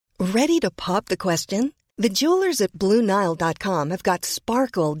Ready to pop the question? The jewelers at BlueNile.com have got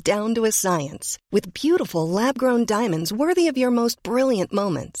sparkle down to a science with beautiful lab-grown diamonds worthy of your most brilliant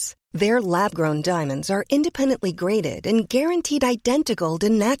moments. Their lab-grown diamonds are independently graded and guaranteed identical to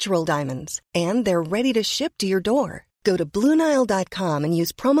natural diamonds, and they're ready to ship to your door. Go to BlueNile.com and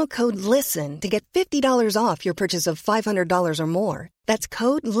use promo code LISTEN to get $50 off your purchase of $500 or more. That's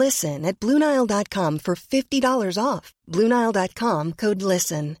code LISTEN at BlueNile.com for $50 off. BlueNile.com, code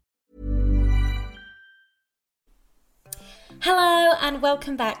LISTEN. Hello and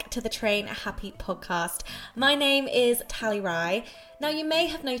welcome back to the Train Happy podcast. My name is Tally Rye. Now you may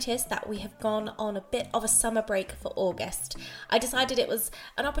have noticed that we have gone on a bit of a summer break for August. I decided it was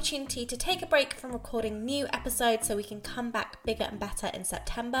an opportunity to take a break from recording new episodes so we can come back bigger and better in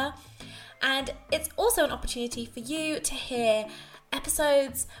September. And it's also an opportunity for you to hear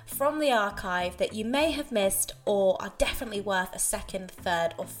episodes from the archive that you may have missed or are definitely worth a second,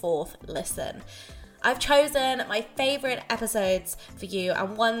 third or fourth listen. I've chosen my favourite episodes for you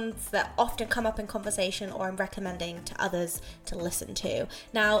and ones that often come up in conversation or I'm recommending to others to listen to.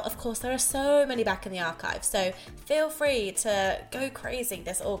 Now, of course, there are so many back in the archive, so feel free to go crazy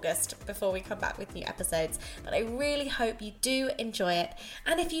this August before we come back with new episodes. But I really hope you do enjoy it.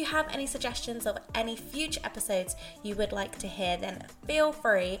 And if you have any suggestions of any future episodes you would like to hear, then feel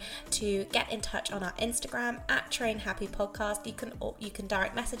free to get in touch on our Instagram at Train Happy Podcast. You can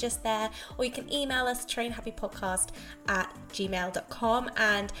direct message us there, or you can email us trainhappypodcast@gmail.com.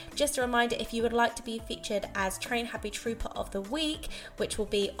 And just a reminder, if you would like to be featured as Train Happy Trooper of the Week, which will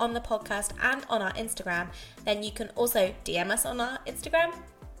be on the podcast and on our Instagram, then you can also DM us on our Instagram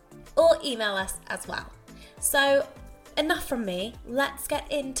or email us as well. So enough from me, let's get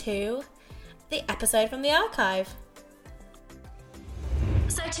into the episode from the archive.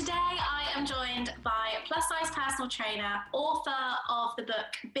 So today I am joined by a plus-size personal trainer, author of the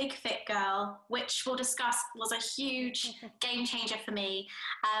book Big Fit Girl, which we'll discuss was a huge game changer for me,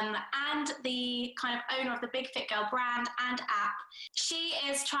 and the kind of owner of the Big Fit Girl brand and app. She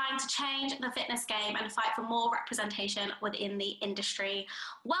is trying to change the fitness game and fight for more representation within the industry.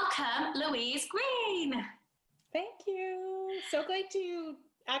 Welcome, Louise Green. Thank you. So glad to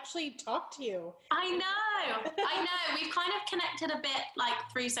actually talk to you. I know. We've kind of connected a bit like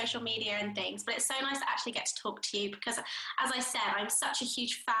through social media and things, but it's so nice to actually get to talk to you because, as I said, I'm such a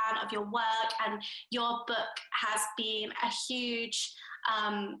huge fan of your work, and your book has been a huge,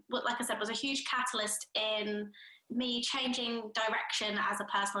 like I said, was a huge catalyst in me changing direction as a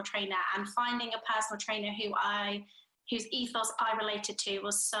personal trainer and finding a personal trainer whose ethos I related to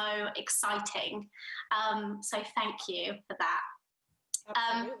was so exciting. So thank you for that.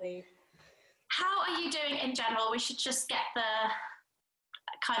 Absolutely. How are you doing in general? We should just get the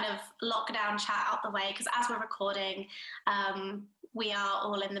kind of lockdown chat out the way, because as we're recording, we are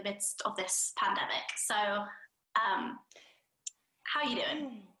all in the midst of this pandemic. So how are you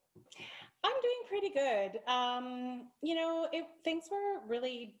doing? I'm doing pretty good. Things were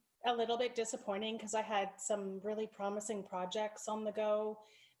really a little bit disappointing because I had some really promising projects on the go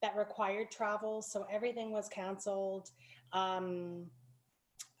that required travel, so everything was canceled.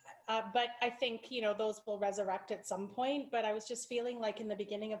 But I think, those will resurrect at some point. But I was just feeling like in the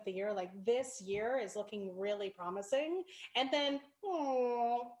beginning of the year, like this year is looking really promising. And then,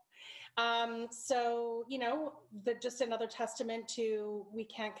 just another testament to we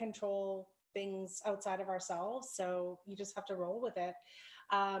can't control things outside of ourselves. So you just have to roll with it.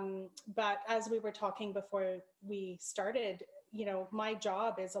 But as we were talking before we started, my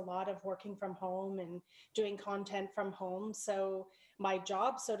job is a lot of working from home and doing content from home. So my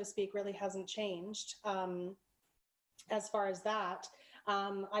job, so to speak, really hasn't changed. As far as that,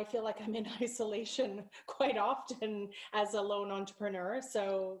 I feel like I'm in isolation quite often as a lone entrepreneur.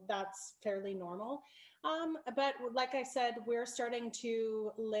 So that's fairly normal. But like I said, we're starting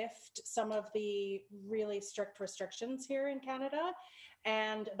to lift some of the really strict restrictions here in Canada.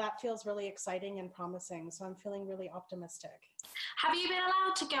 And that feels really exciting and promising. So I'm feeling really optimistic. Have you been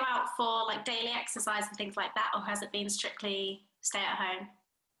allowed to go out for like daily exercise and things like that, or has it been strictly stay at home?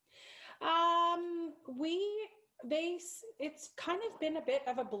 It's kind of been a bit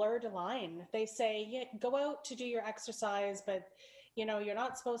of a blurred line. They say, yeah, go out to do your exercise, but you're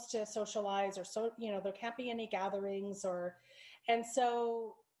not supposed to socialize, or there can't be any gatherings, and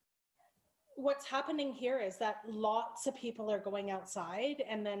so what's happening here is that lots of people are going outside,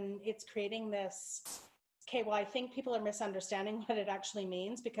 and then it's creating this, okay, well, I think people are misunderstanding what it actually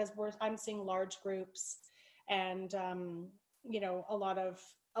means, because I'm seeing large groups and,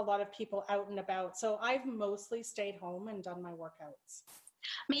 a lot of people out and about. So I've mostly stayed home and done my workouts.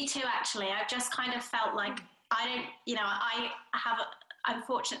 Me too, actually. I've just kind of felt like I have I'm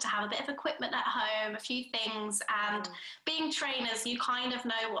fortunate to have a bit of equipment at home, a few things, and being trainers, you kind of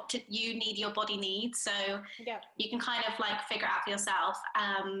know what you need, your body needs, so you can kind of like figure out for yourself.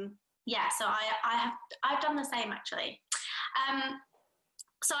 So I've done the same actually.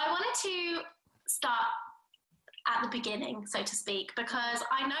 So I wanted to start at the beginning, so to speak, because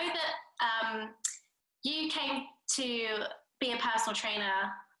I know that you came to be a personal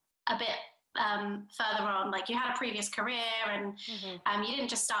trainer a bit further on, like you had a previous career and you didn't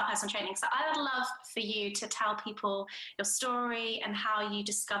just start personal training. So I would love for you to tell people your story and how you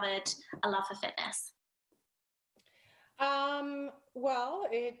discovered a love for fitness. Well,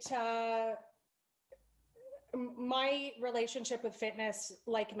 my relationship with fitness,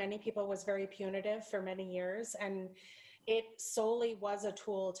 like many people, was very punitive for many years, and it solely was a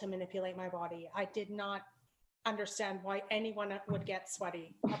tool to manipulate my body. I did not understand why anyone would get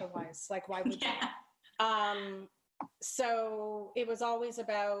sweaty otherwise. Like, why would you? So it was always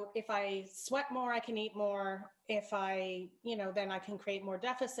about, if I sweat more, I can eat more. If I, then I can create more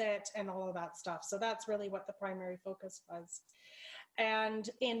deficit and all of that stuff. So that's really what the primary focus was. And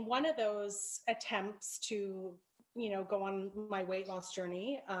in one of those attempts to, go on my weight loss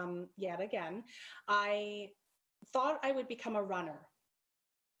journey, yet again, I thought I would become a runner,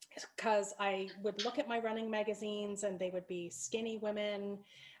 because I would look at my running magazines and they would be skinny women,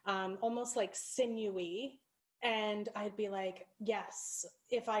 almost like sinewy. And I'd be like, yes,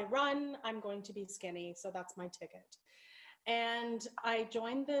 if I run, I'm going to be skinny. So that's my ticket. And I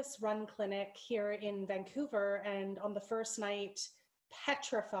joined this run clinic here in Vancouver. And on the first night,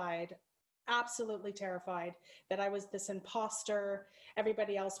 petrified, absolutely terrified that I was this imposter.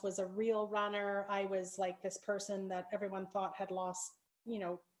 Everybody else was a real runner. I was like this person that everyone thought had lost,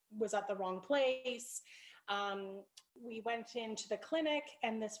 was at the wrong place. We went into the clinic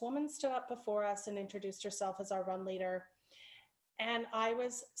and this woman stood up before us and introduced herself as our run leader. And I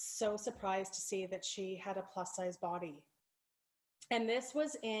was so surprised to see that she had a plus size body. And this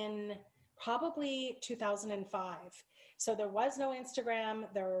was in probably 2005. So there was no Instagram,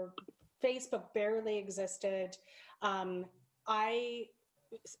 Facebook barely existed.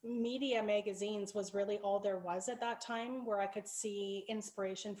 Media magazines was really all there was at that time, where I could see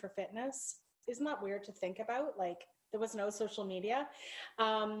inspiration for fitness. Isn't that weird to think about? Like, there was no social media.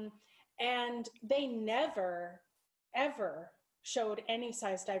 And they never, ever showed any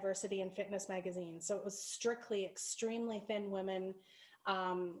size diversity in fitness magazines. So it was strictly extremely thin women.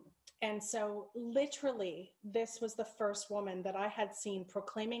 And so literally, this was the first woman that I had seen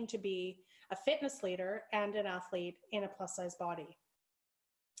proclaiming to be a fitness leader and an athlete in a plus size body.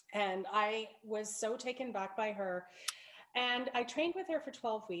 And I was so taken back by her. And I trained with her for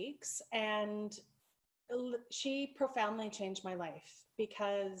 12 weeks, and she profoundly changed my life,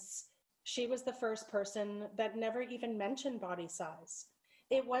 because she was the first person that never even mentioned body size.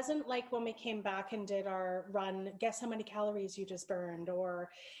 It wasn't like when we came back and did our run, guess how many calories you just burned, or,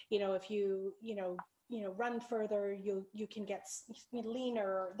 if you run further, you can get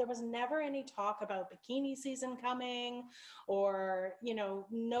leaner. There was never any talk about bikini season coming, or,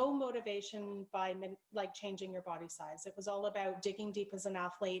 no motivation by like changing your body size. It was all about digging deep as an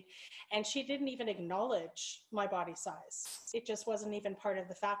athlete. And she didn't even acknowledge my body size. It just wasn't even part of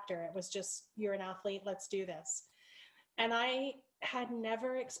the factor. It was just, you're an athlete, let's do this. And I had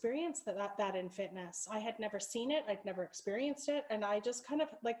never experienced that in fitness. I had never seen it. I'd never experienced it. And I just kind of,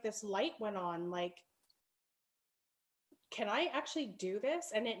 like, this light went on, like, can I actually do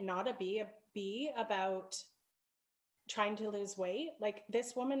this and it not be about trying to lose weight? Like,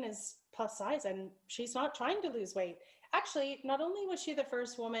 this woman is plus size and she's not trying to lose weight. Actually, not only was she the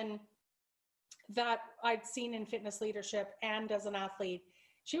first woman that I'd seen in fitness leadership and as an athlete,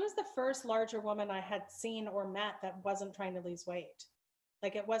 she was the first larger woman I had seen or met that wasn't trying to lose weight.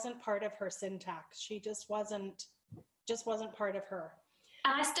 Like, it wasn't part of her syntax. She just wasn't part of her.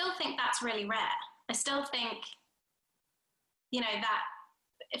 And I still think that's really rare. I still think, that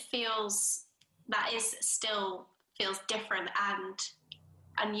it feels different and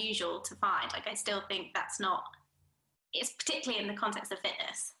unusual to find. Like, I still think it's particularly in the context of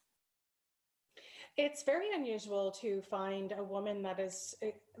fitness. It's very unusual to find a woman that is,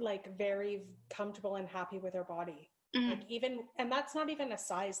 like, very comfortable and happy with her body. Like, and that's not even a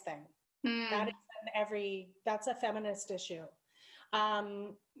size thing. That is that's a feminist issue.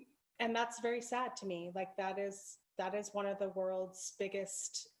 And that's very sad to me. Like, that is one of the world's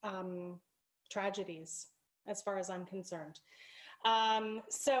biggest tragedies, as far as I'm concerned.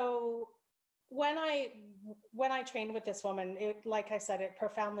 So when I trained with this woman, like I said, it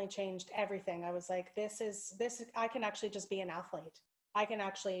profoundly changed everything. I was like, this, I can actually just be an athlete. I can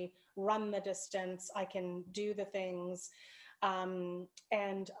actually run the distance. I can do the things. And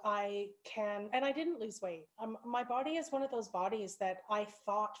I didn't lose weight. My body is one of those bodies that I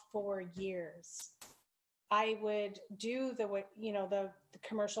fought for years. I would do the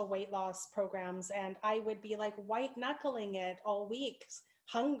commercial weight loss programs, and I would be like white knuckling it all week,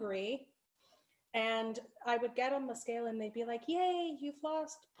 hungry. And I would get on the scale and they'd be like, yay, you've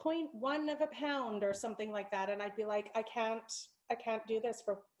lost 0.1 of a pound or something like that. And I'd be like, I can't do this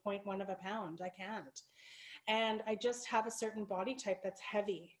for 0.1 of a pound. I can't. And I just have a certain body type that's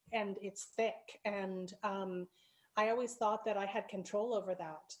heavy and it's thick. And I always thought that I had control over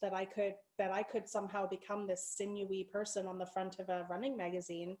that I could somehow become this sinewy person on the front of a running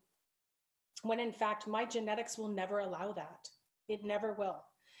magazine, when in fact my genetics will never allow that. It never will.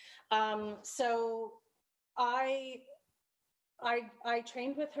 So I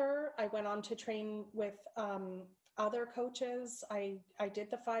trained with her. I went on to train with other coaches. I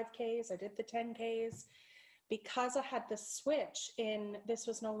did the 5Ks, I did the 10Ks, because I had the switch in. This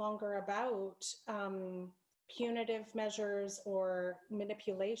was no longer about punitive measures or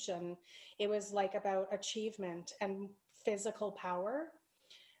manipulation. It was like about achievement and physical power.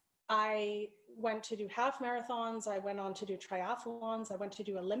 I went to do half marathons. I went on to do triathlons. I went to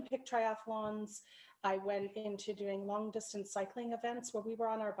do Olympic triathlons. I went into doing long distance cycling events where we were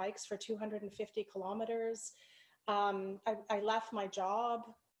on our bikes for 250 kilometers. I left my job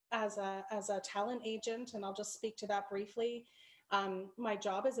as a talent agent, and I'll just speak to that briefly. My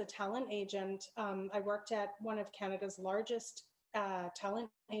job as a talent agent, I worked at one of Canada's largest talent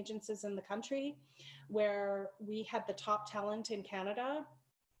agencies in the country, where we had the top talent in Canada.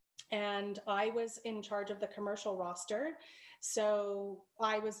 And I was in charge of the commercial roster. So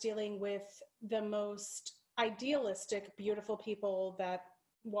I was dealing with the most idealistic, beautiful people that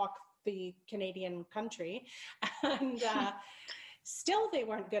walk the Canadian country. And still they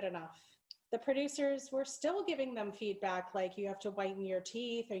weren't good enough. The producers were still giving them feedback like, you have to whiten your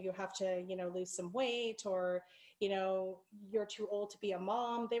teeth, or you have to, lose some weight, or, you're too old to be a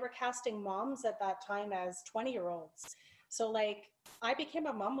mom. They were casting moms at that time as 20-year-olds. So like, I became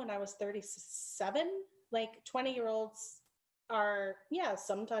a mom when I was 37. Like 20-year-olds are,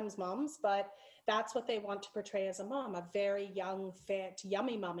 sometimes moms, but that's what they want to portray as a mom, a very young, fit,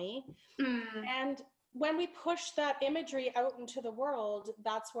 yummy mummy. Mm. And when we push that imagery out into the world,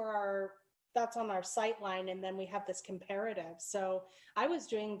 that's on our sight line. And then we have this comparative. So I was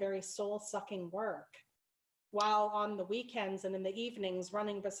doing very soul-sucking work while on the weekends and in the evenings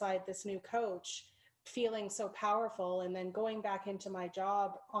running beside this new coach, feeling so powerful, and then going back into my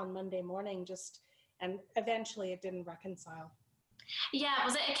job on Monday morning, and eventually it didn't reconcile. Yeah,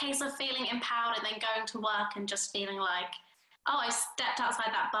 was it a case of feeling empowered and then going to work and just feeling like, oh, I stepped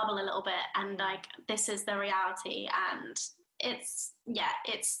outside that bubble a little bit, and like, this is the reality? And it's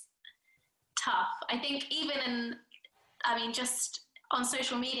tough. I think just on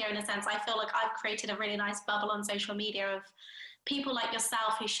social media, in a sense, I feel like I've created a really nice bubble on social media of people like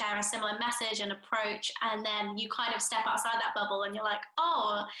yourself who share a similar message and approach, and then you kind of step outside that bubble and you're like,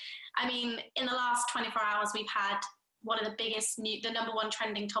 in the last 24 hours, we've had one of the biggest the number one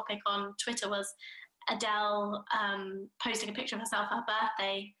trending topic on Twitter was Adele posting a picture of herself for her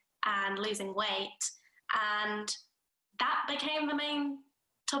birthday and losing weight, and that became the main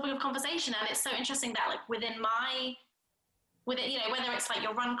topic of conversation. And it's so interesting that like within whether it's like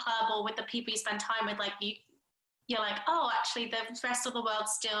your run club or with the people you spend time with, like you're like, oh, actually the rest of the world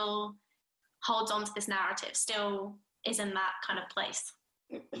still holds on to this narrative, still is in that kind of place.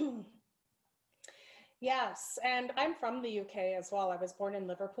 Yes, and I'm from the UK as well. I was born in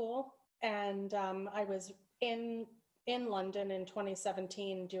Liverpool, and I was in London in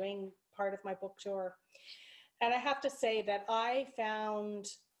 2017 doing part of my book tour. And I have to say that I found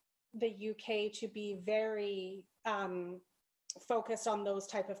the UK to be very focused on those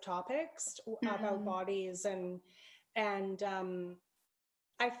type of topics about bodies, and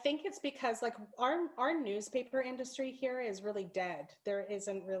I think it's because like our newspaper industry here is really dead. There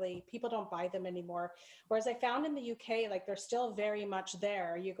isn't really, people don't buy them anymore. Whereas I found in the UK, like they're still very much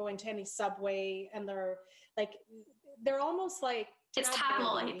there. You go into any subway and they're almost like it's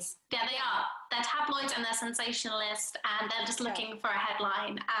tabloids. Yeah, they are. They're tabloids and they're sensationalist, and they're just looking for a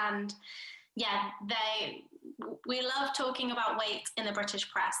headline. And we love talking about weight in the British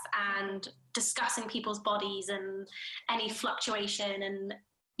press and discussing people's bodies and any fluctuation. And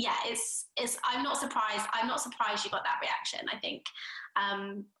I'm not surprised you got that reaction. I think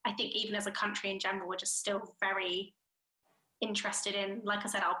even as a country in general, we're just still very interested in, like I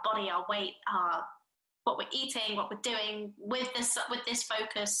said, our body, our weight, what we're eating, what we're doing with this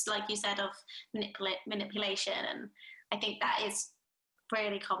focus, like you said, of manipulation. And I think that is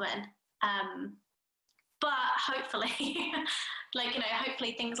really common. but hopefully, like,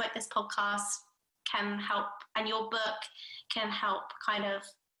 hopefully things like this podcast can help, and your book can help kind of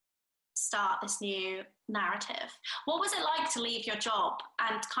start this new narrative. What was it like to leave your job,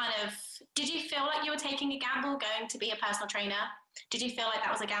 and kind of, did you feel like you were taking a gamble going to be a personal trainer? Did you feel like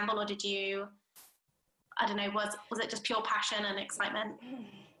that was a gamble, or did you, I don't know, was it just pure passion and excitement?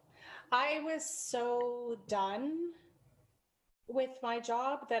 I was so done with my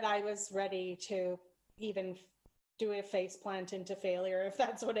job that I was ready to even do a face plant into failure, if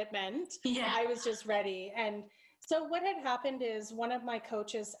that's what it meant. Yeah. I was just ready. And so what had happened is one of my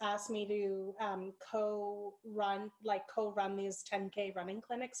coaches asked me to co-run these 10K running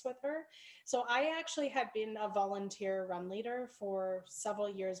clinics with her. So I actually had been a volunteer run leader for several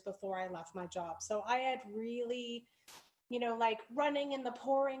years before I left my job. So I had really, like running in the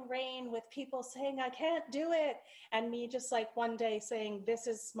pouring rain with people saying, I can't do it. And me just like one day saying, this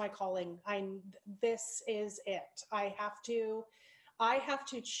is my calling. This is it. I have to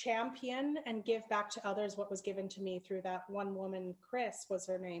champion and give back to others what was given to me through that one woman. Chris was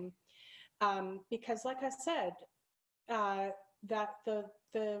her name. Because like I said, that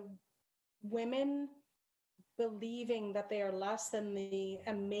the women believing that they are less than the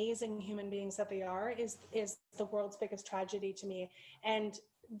amazing human beings that they are is the world's biggest tragedy to me. And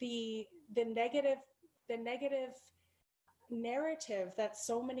the negative narrative that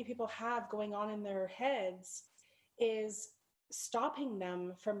so many people have going on in their heads is stopping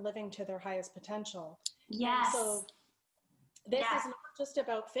them from living to their highest potential. Yes. And so this is not just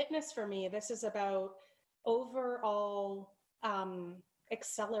about fitness for me. This is about overall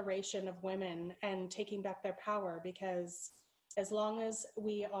acceleration of women and taking back their power, because as long as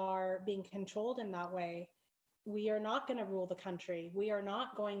we are being controlled in that way, we are not going to rule the country. We are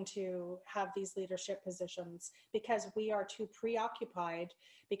not going to have these leadership positions because we are too preoccupied,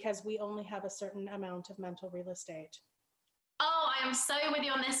 because we only have a certain amount of mental real estate. Oh, I am so with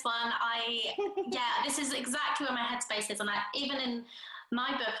you on this one. This is exactly where my headspace is. And even in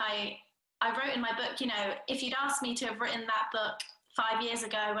my book, I wrote in my book, if you'd asked me to have written that book 5 years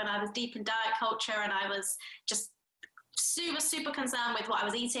ago when I was deep in diet culture and I was just super, super concerned with what I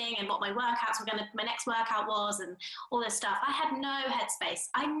was eating and what my next workout was and all this stuff, I had no headspace.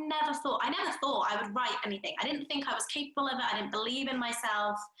 I never thought I would write anything. I didn't think I was capable of it. I didn't believe in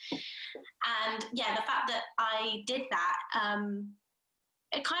myself. And the fact that I did that, I'm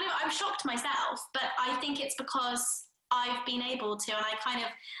shocked myself, but I think it's because I've been able to, and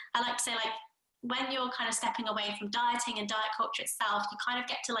I like to say, like, when you're kind of stepping away from dieting and diet culture itself, you kind of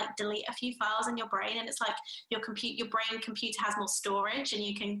get to like delete a few files in your brain, and it's like your brain computer has more storage, and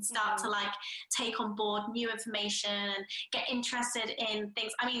you can start to like take on board new information and get interested in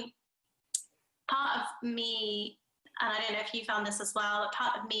things. I mean, part of me, and I don't know if you found this as well,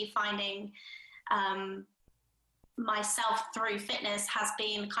 part of me finding myself through fitness has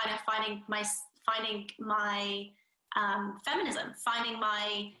been kind of finding my feminism, finding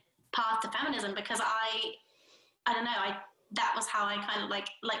my path to feminism, because I don't know, that was how I kind of like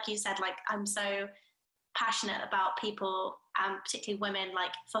you said, like, I'm so passionate about people, particularly women,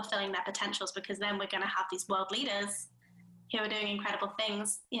 like fulfilling their potentials, because then we're going to have these world leaders who are doing incredible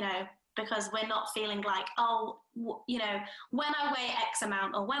things, because we're not feeling like, when I weigh X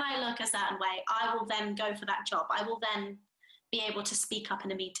amount or when I look a certain way, I will then go for that job. I will then be able to speak up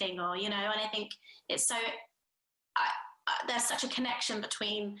in a meeting, or, and I think it's so, there's such a connection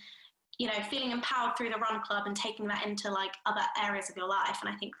between, feeling empowered through the Run Club and taking that into like other areas of your life. And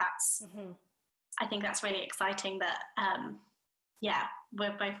I think that's really exciting that,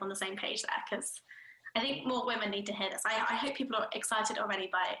 we're both on the same page there, because I think more women need to hear this. I hope people are excited already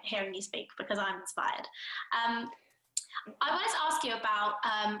by hearing you speak, because I'm inspired. I wanted to ask you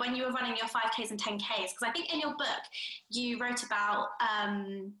about when you were running your 5Ks and 10Ks, because I think in your book you wrote about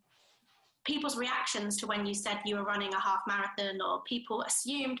people's reactions to when you said you were running a half marathon, or people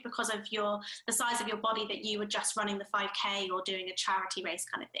assumed because of the size of your body that you were just running the 5K or doing a charity race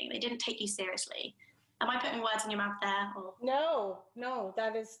kind of thing. They didn't take you seriously. Am I putting words in your mouth there? Or? No,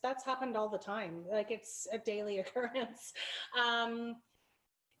 that's happened all the time. Like, it's a daily occurrence. I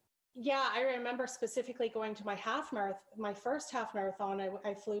remember specifically going to my first half marathon.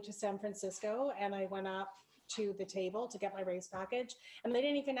 I flew to San Francisco and I went up to the table to get my race package, and they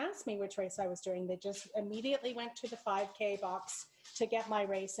didn't even ask me which race I was doing. They just immediately went to the 5K box to get my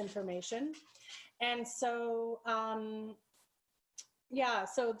race information. And so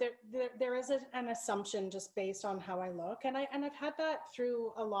so there is an assumption just based on how I look, and I've had that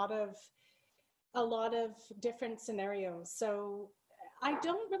through a lot of different scenarios. So I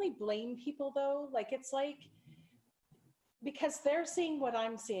don't really blame people, though. Like, it's like, because they're seeing what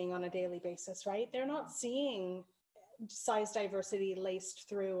I'm seeing on a daily basis, right? They're not seeing size diversity laced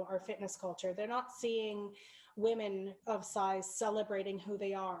through our fitness culture. They're not seeing women of size celebrating who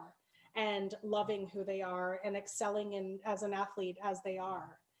they are and loving who they are and excelling in as an athlete as they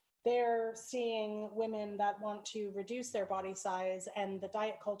are. They're seeing women that want to reduce their body size and the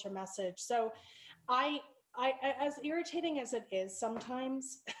diet culture message. So I as irritating as it is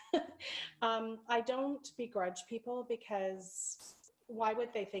sometimes, I don't begrudge people, because why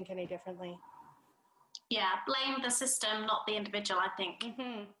would they think any differently? Yeah, blame the system, not the individual, I think.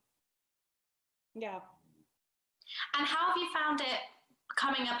 Mm-hmm. Yeah. And how have you found it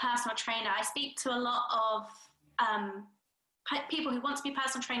becoming a personal trainer? I speak to a lot of people who want to be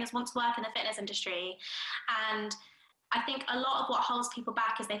personal trainers, want to work in the fitness industry, and I think a lot of what holds people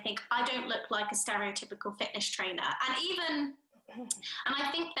back is they think, I don't look like a stereotypical fitness trainer. And I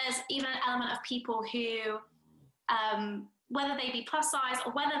think there's even an element of people who, whether they be plus size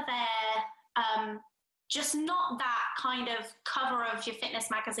or whether they're just not that kind of cover of your fitness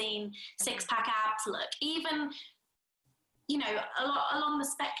magazine, six-pack abs look, even, you know, a lot along the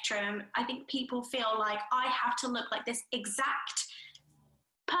spectrum, I think people feel like, I have to look like this exact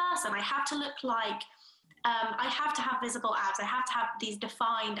person. I have to look like, I have to have visible abs. I have to have these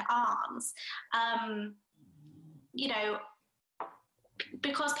defined arms, you know,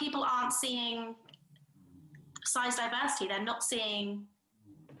 because people aren't seeing size diversity. They're not seeing,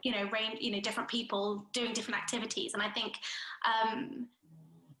 you know, different people doing different activities. And I think,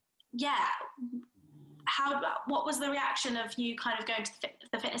 what was the reaction of you kind of going to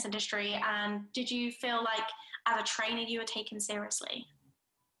the fitness industry? And did you feel like as a trainer you were taken seriously?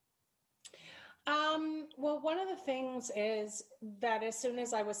 Well, one of the things is that as soon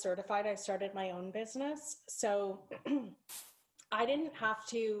as I was certified, I started my own business. So I didn't have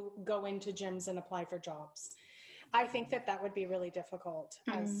to go into gyms and apply for jobs. I think that would be really difficult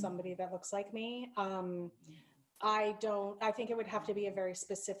as somebody that looks like me. I think it would have to be a very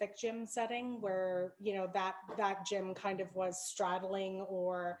specific gym setting where, you know, that gym kind of was straddling,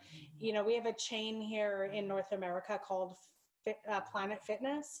 or, you know, we have a chain here in North America called Planet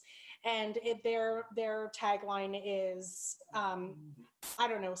Fitness. And their tagline is, I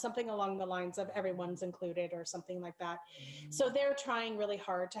don't know, something along the lines of everyone's included or something like that. So they're trying really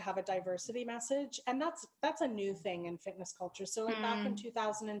hard to have a diversity message. And that's a new thing in fitness culture. So back in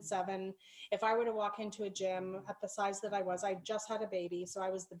 2007, if I were to walk into a gym at the size that I was, I just had a baby, so I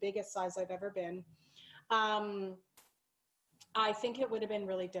was the biggest size I'd ever been. I think it would have been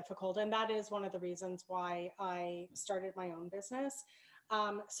really difficult. And that is one of the reasons why I started my own business.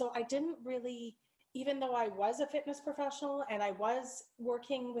 So I didn't really, even though I was a fitness professional and I was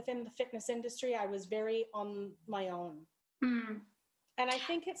working within the fitness industry, I was very on my own. And I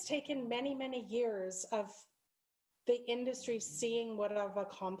think it's taken many, many years of the industry seeing what I've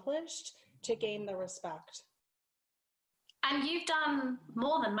accomplished to gain the respect. And you've done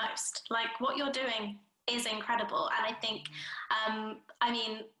more than most. Like, what you're doing is incredible. And I think, I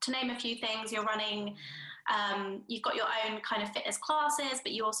mean, to name a few things, you're running, you've got your own kind of fitness classes,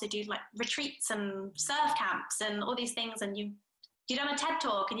 but you also do like retreats and surf camps and all these things. And you've done a TED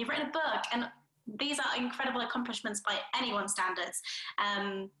Talk and you've written a book. And these are incredible accomplishments by anyone's standards,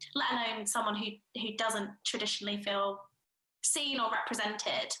 let alone someone who doesn't traditionally feel seen or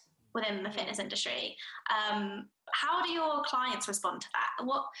represented within the fitness industry. How do your clients respond to that?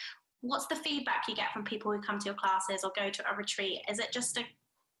 What's the feedback you get from people who come to your classes or go to a retreat? Is it just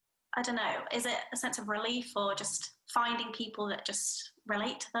is it a sense of relief, or just finding people that just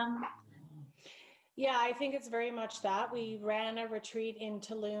relate to them? Yeah, I think it's very much that. We ran a retreat in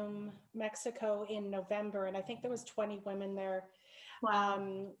Tulum, Mexico in November, and I think there was 20 women there.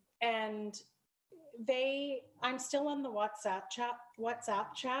 Wow. And I'm still on the WhatsApp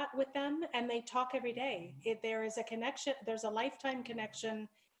chat with them, and they talk every day. There is a connection, there's a lifetime connection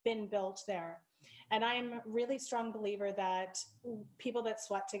been built there. And I'm a really strong believer that people that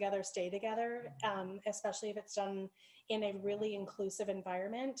sweat together stay together, especially if it's done in a really inclusive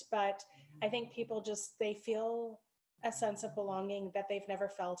environment. But I think people they feel a sense of belonging that they've never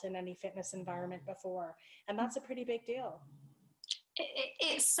felt in any fitness environment before. And that's a pretty big deal.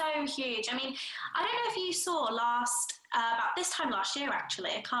 It's so huge. I mean, I don't know if you saw about this time last year,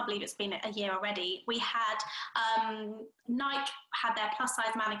 actually, I can't believe it's been a year already, we had Nike had their plus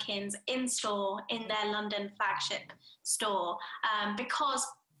size mannequins in store in their London flagship store, because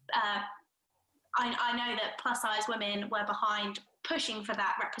I know that plus size women were behind pushing for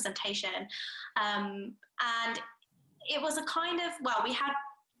that representation. And it was a kind of, we had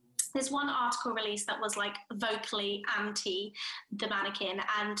this one article released that was like vocally anti the mannequin,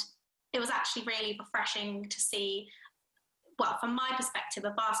 and it was actually really refreshing to see well, from my perspective,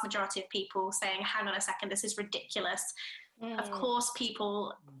 a vast majority of people saying, hang on a second, this is ridiculous. Of course,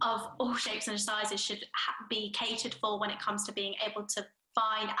 people of all shapes and sizes should be catered for when it comes to being able to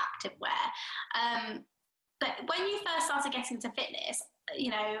find active wear. But when you first started getting into fitness, you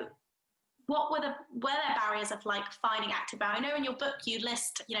know, were there barriers of like finding activewear? I know in your book you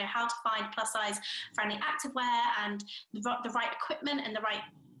list, you know, how to find plus size friendly activewear and the right equipment and the right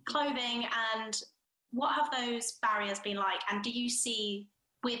clothing. And what have those barriers been like? And do you see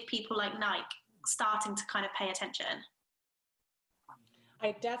with people like Nike starting to kind of pay attention?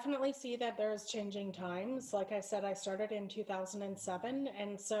 I definitely see that there's changing times. Like I said, I started in 2007.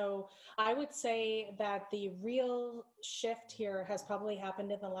 And so I would say that the real shift here has probably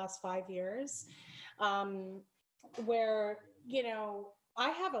happened in the last 5 years, where, you know, I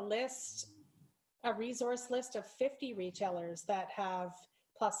have a resource list of 50 retailers that have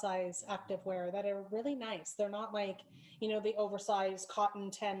plus size activewear that are really nice. They're not like, you know, the oversized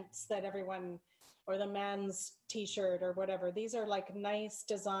cotton tents that everyone, or the man's t-shirt or whatever. These are like nice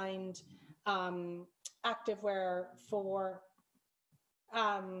designed activewear for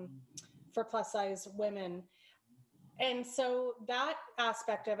plus size women. And so that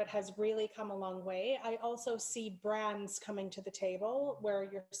aspect of it has really come a long way. I also see brands coming to the table where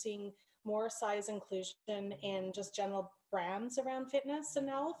you're seeing more size inclusion in just general brands around fitness and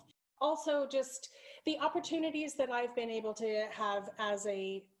health. Also, just the opportunities that I've been able to have as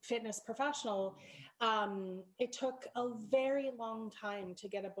a fitness professional, it took a very long time to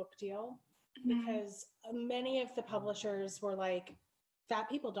get a book deal because many of the publishers were like, fat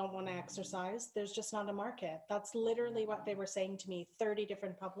people don't want to exercise. There's just not a market. That's literally what they were saying to me, 30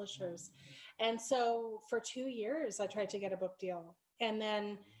 different publishers. And so for 2 years, I tried to get a book deal. And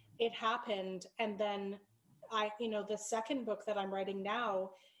then it happened. And then the second book that I'm writing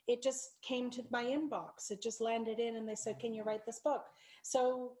now, it just came to my inbox. It just landed in and they said, can you write this book?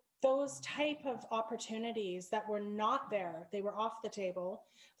 So those type of opportunities that were not there, they were off the table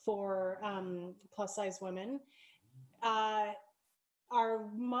for plus size women, are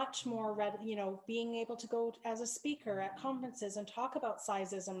much more being able to go as a speaker at conferences and talk about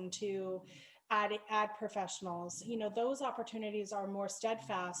sizeism to ad professionals. You know, those opportunities are more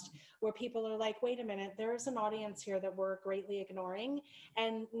steadfast, where people are like, wait a minute, there's an audience here that we're greatly ignoring.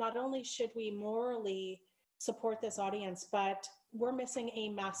 And not only should we morally support this audience, but we're missing a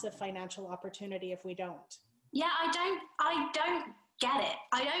massive financial opportunity if we don't. Yeah, I don't get it.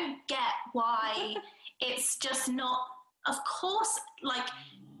 I don't get why it's just not, of course, like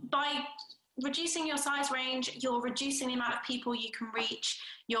by reducing your size range, you're reducing the amount of people you can reach,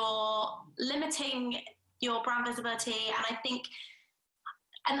 you're limiting your brand visibility. And I think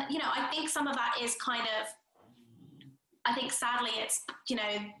some of that is kind of, I think sadly it's,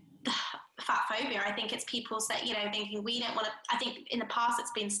 fat phobia. I think it's people that, thinking we don't want to, I think in the past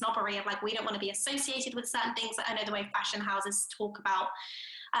it's been snobbery of like, we don't want to be associated with certain things. I know the way fashion houses talk about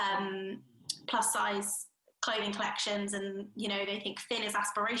plus size clothing collections, and they think thin is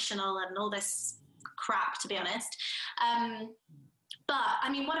aspirational and all this crap, to be honest. But I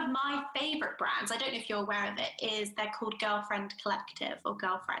mean, one of my favorite brands, I don't know if you're aware of it, they're called Girlfriend Collective or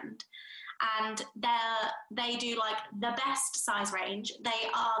Girlfriend, and they do like the best size range. They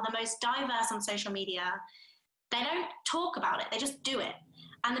are the most diverse on social media. They don't talk about it, they just do it.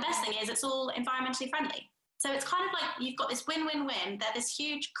 And the best thing is it's all environmentally friendly. So it's kind of like you've got this win-win-win. They're this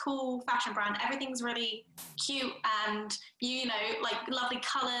huge, cool fashion brand. Everything's really cute and, like lovely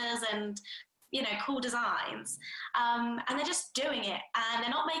colors and, cool designs. And they're just doing it. And they're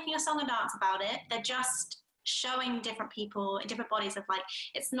not making a song and dance about it. They're just showing different people in different bodies of like,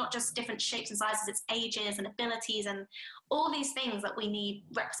 it's not just different shapes and sizes, it's ages and abilities and all these things that we need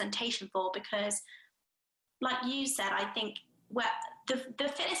representation for. Because like you said, I think the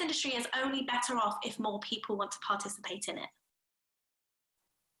fitness industry is only better off if more people want to participate in it.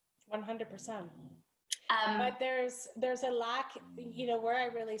 100%. But there's a lack, where I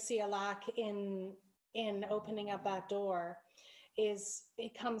really see a lack in opening up that door is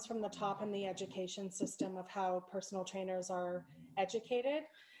it comes from the top in the education system of how personal trainers are educated.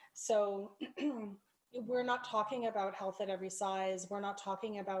 So we're not talking about health at every size. We're not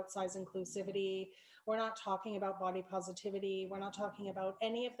talking about size inclusivity. We're not talking about body positivity. We're not talking about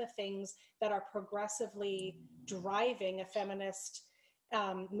any of the things that are progressively driving a feminist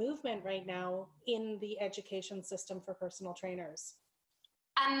movement right now in the education system for personal trainers.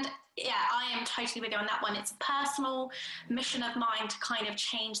 And yeah, I am totally with you on that one. It's a personal mission of mine to kind of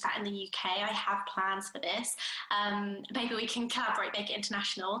change that in the UK. I have plans for this. Maybe we can collaborate, make it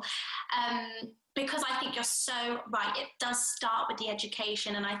international. Because I think you're so right. It does start with the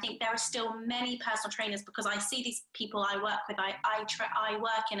education, and I think there are still many personal trainers, because I see these people I work with. I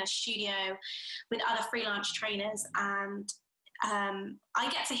work in a studio with other freelance trainers, and I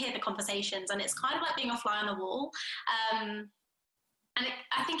get to hear the conversations, and it's kind of like being a fly on the wall.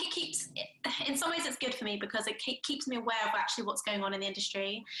 I think it keeps, in some ways it's good for me, because it keeps me aware of actually what's going on in the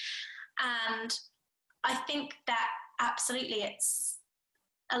industry. And I think that absolutely it's,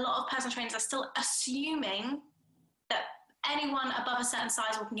 a lot of personal trainers are still assuming that anyone above a certain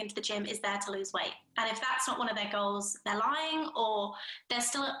size walking into the gym is there to lose weight. And if that's not one of their goals, they're lying, or they're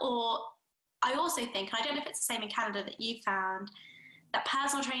still, or I also think, and I don't know if it's the same in Canada that you found, that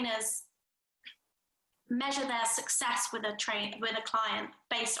personal trainers measure their success with a client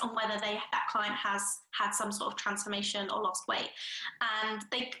based on whether that client has had some sort of transformation or lost weight. And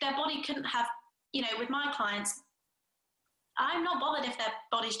their body couldn't have, with my clients, I'm not bothered if their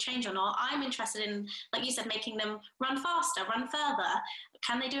bodies change or not. I'm interested in, like you said, making them run faster, run further.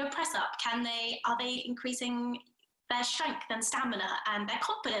 Can they do a press up? Are they increasing their strength and stamina and their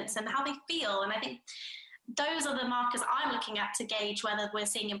confidence and how they feel? And I think those are the markers I'm looking at to gauge whether we're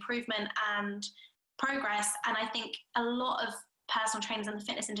seeing improvement and progress. And I think a lot of personal trainers in the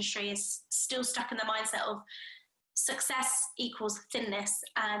fitness industry is still stuck in the mindset of success equals thinness.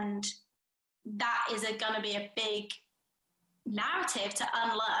 And that is going to be a big narrative to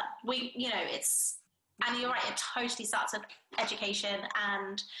unlearn. And you're right, it totally starts with education.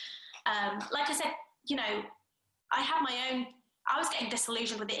 And like I said, I was getting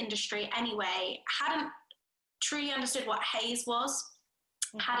disillusioned with the industry anyway, hadn't truly understood what HAES was,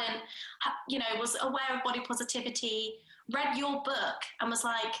 was aware of body positivity, read your book and was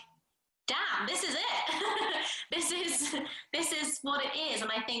like, damn, this is it. this is what it is. And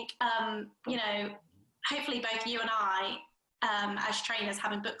I think, hopefully both you and I, as trainers,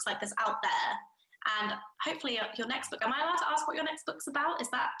 having books like this out there, and hopefully your next book. Am I allowed to ask what your next book's about? Is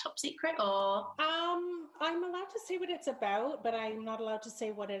that top secret, or? I'm allowed to say what it's about, but I'm not allowed to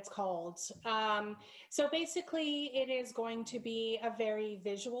say what it's called. So basically it is going to be a very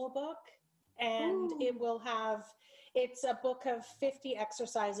visual book, and it's a book of 50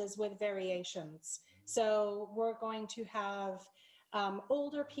 exercises with variations. So we're going to have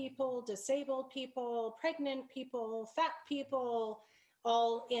older people, disabled people, pregnant people, fat people,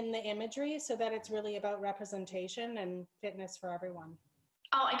 all in the imagery, so that it's really about representation and fitness for everyone.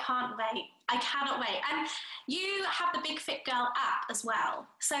 Oh, I can't wait. I cannot wait. And you have the Big Fit Girl app as well.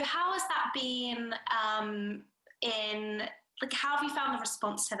 So how has that been how have you found the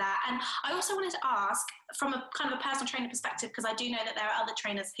response to that? And I also wanted to ask, from a kind of a personal trainer perspective, because I do know that there are other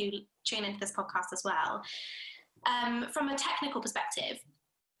trainers who tune into this podcast as well, from a technical perspective,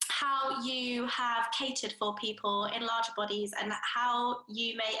 how you have catered for people in larger bodies, and how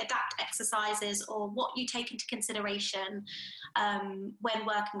you may adapt exercises, or what you take into consideration when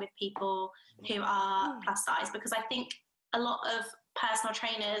working with people who are plus size. Because I think a lot of personal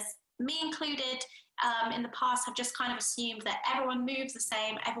trainers, me included, in the past have just kind of assumed that everyone moves the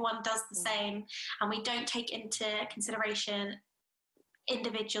same, everyone does the same, and we don't take into consideration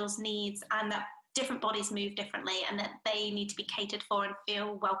individuals' needs, and that different bodies move differently, and that they need to be catered for and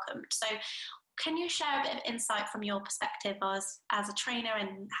feel welcomed. So can you share a bit of insight from your perspective as a trainer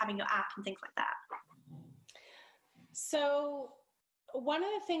and having your app and things like that? So one of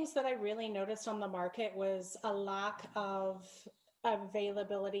the things that I really noticed on the market was a lack of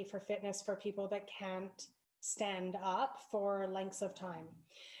availability for fitness for people that can't stand up for lengths of time.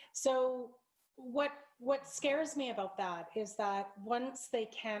 So what scares me about that is that once they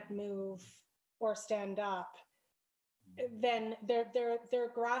can't move or stand up, then they're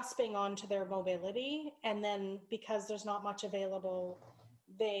grasping onto their mobility, and then because there's not much available,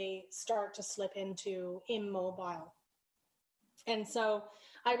 they start to slip into immobile. And so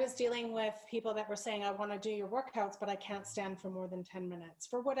I was dealing with people that were saying, I want to do your workouts, but I can't stand for more than 10 minutes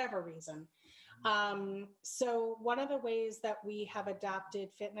for whatever reason. So one of the ways that we have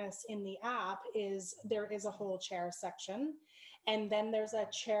adapted fitness in the app is there is a whole chair section, and then there's a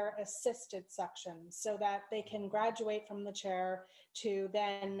chair assisted section, so that they can graduate from the chair to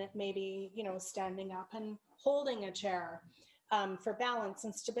then maybe, standing up and holding a chair for balance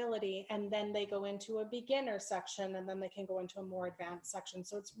and stability. And then they go into a beginner section, and then they can go into a more advanced section.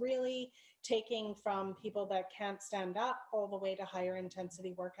 So it's really taking from people that can't stand up all the way to higher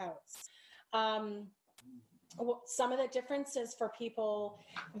intensity workouts. Some of the differences for people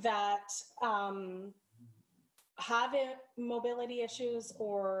that have mobility issues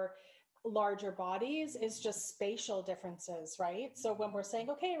or larger bodies is just spatial differences, right? So when we're saying,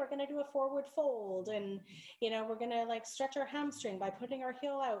 okay, we're going to do a forward fold and, we're going to like stretch our hamstring by putting our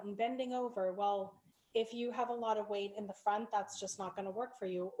heel out and bending over. Well, if you have a lot of weight in the front, that's just not going to work for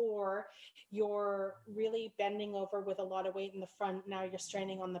you. Or you're really bending over with a lot of weight in the front. Now you're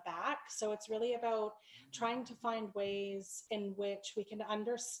straining on the back. So it's really about trying to find ways in which we can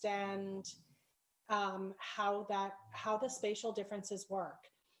understand how the spatial differences work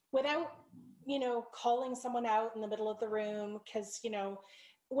without, calling someone out in the middle of the room. Because,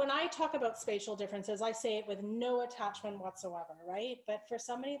 when I talk about spatial differences, I say it with no attachment whatsoever, right? But for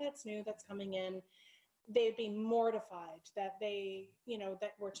somebody that's new, that's coming in, they'd be mortified that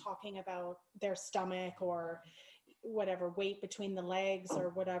that we're talking about their stomach or whatever, weight between the legs or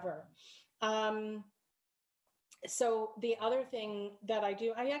whatever. So the other thing that I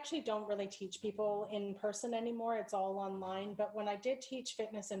do, I actually don't really teach people in person anymore. It's all online. But when I did teach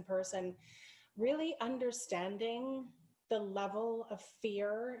fitness in person, really understanding the level of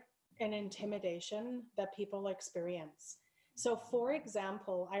fear and intimidation that people experience. So for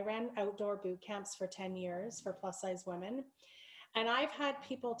example, I ran outdoor boot camps for 10 years for plus size women. And I've had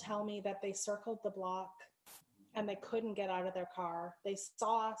people tell me that they circled the block and they couldn't get out of their car. They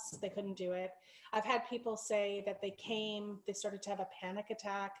saw us, they couldn't do it. I've had people say that they started to have a panic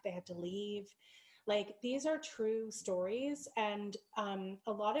attack, they had to leave. Like, these are true stories. And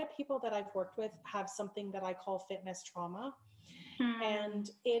a lot of people that I've worked with have something that I call fitness trauma. And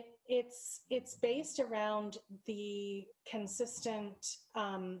it's based around the consistent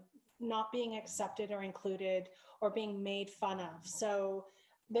not being accepted or included or being made fun of. So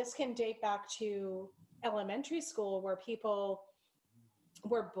this can date back to elementary school, where people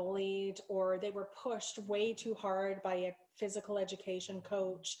were bullied or they were pushed way too hard by a physical education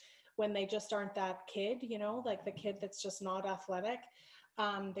coach when they just aren't that kid, like the kid that's just not athletic.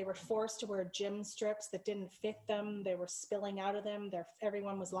 They were forced to wear gym strips that didn't fit them. They were spilling out of them.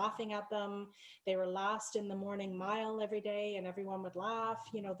 Everyone was laughing at them. They were last in the morning mile every day and everyone would laugh.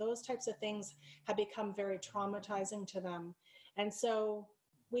 Those types of things have become very traumatizing to them. And so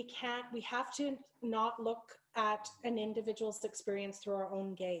we have to not look at an individual's experience through our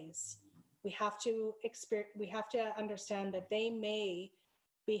own gaze. We have to understand that they may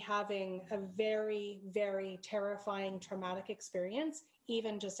be having a very, very terrifying, traumatic experience,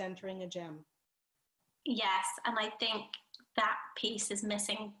 even just entering a gym. Yes, and I think that piece is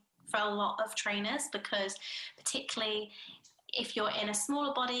missing for a lot of trainers, because particularly if you're in a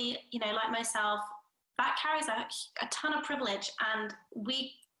smaller body, like myself, that carries a ton of privilege, and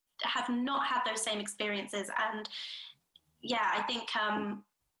we have not had those same experiences. And yeah, I think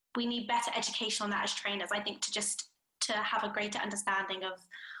we need better education on that as trainers. I think to have a greater understanding of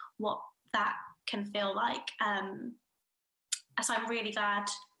what that can feel like. So I'm really glad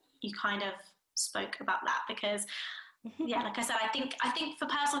you kind of spoke about that, because yeah, like I said, I think for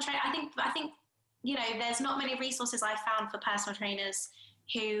personal training, I think there's not many resources I've found for personal trainers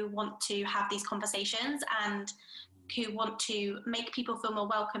who want to have these conversations and who want to make people feel more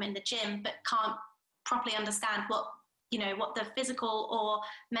welcome in the gym, but can't properly understand what the physical or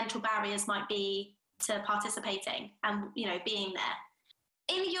mental barriers might be to participating and being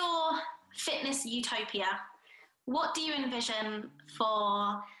there. In your fitness utopia, what do you envision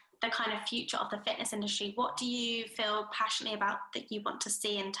for the kind of future of the fitness industry? What do you feel passionately about that you want to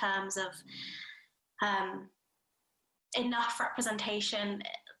see in terms of enough representation?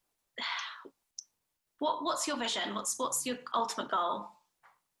 What's your vision? What's your ultimate goal?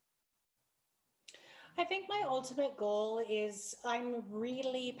 I think my ultimate goal is, I'm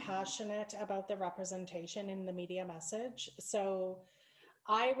really passionate about the representation in the media message. So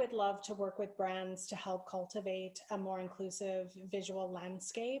I would love to work with brands to help cultivate a more inclusive visual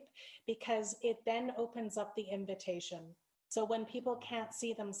landscape, because it then opens up the invitation. So when people can't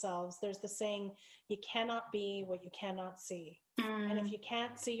see themselves, there's the saying, you cannot be what you cannot see. And if you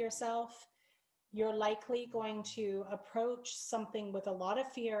can't see yourself, you're likely going to approach something with a lot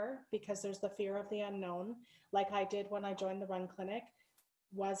of fear, because there's the fear of the unknown, like I did when I joined the Run Clinic.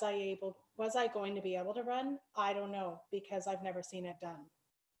 Was I going to be able to run? I don't know, because I've never seen it done.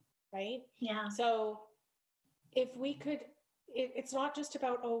 Right? Yeah. So if we could, it's not just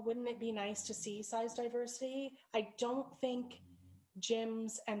about, oh, wouldn't it be nice to see size diversity? I don't think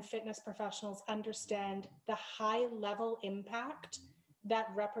gyms and fitness professionals understand the high level impact that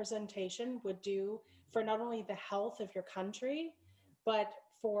representation would do for not only the health of your country, but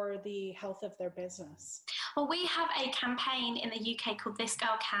for the health of their business? Well, we have a campaign in the UK called This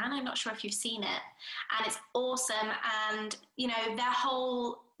Girl Can. I'm not sure if you've seen it, and it's awesome. And, you know, their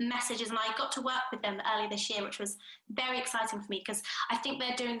whole messages, and I got to work with them earlier this year, which was very exciting for me because I think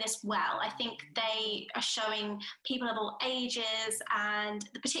they're doing this well. I think they are showing people of all ages, and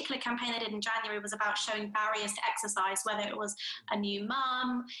the particular campaign they did in January was about showing barriers to exercise, whether it was a new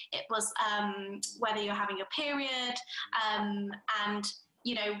mum, it was whether you're having your period, and,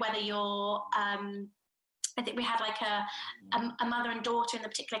 you know, whether you're I think we had like a mother and daughter in the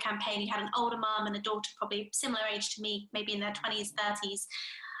particular campaign. You had an older mum and a daughter probably similar age to me, maybe in their 20s, 30s,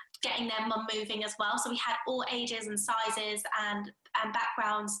 getting their mum moving as well. So we had all ages and sizes and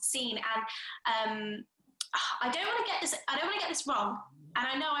backgrounds seen. And I don't want to get this wrong. And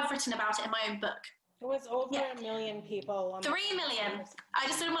I know I've written about it in my own book. It was over 1 million people. 3 million. I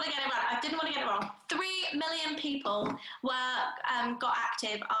just didn't want to get it wrong. I didn't want to get it wrong. 3 million people were got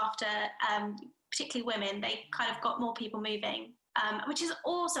active after, particularly women. They kind of got more people moving, which is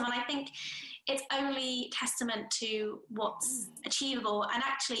awesome. And I think it's only testament to what's achievable. And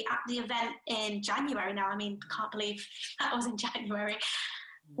actually at the event in January now, I mean, can't believe that was in January.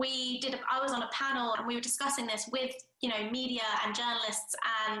 I was on a panel and we were discussing this with, you know, media and journalists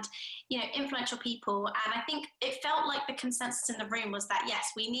and, you know, influential people. And I think it felt like the consensus in the room was that,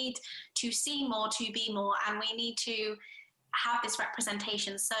 yes, we need to see more to be more, and we need to have this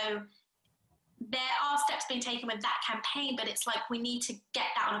representation. So there are steps being taken with that campaign, but it's like we need to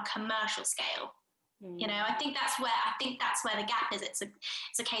get that on a commercial scale. You know, I think that's where the gap is. It's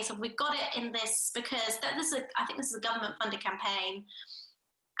a case of we've got it in this because I think this is a government funded campaign,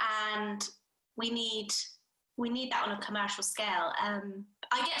 and we need that on a commercial scale. I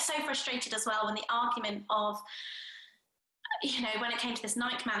get so frustrated as well when the argument of, you know, when it came to this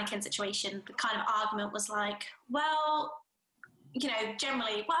Nike mannequin situation, the kind of argument was like, well, you know,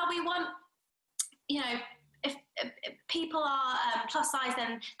 generally, well, we want, you know, if people are plus size,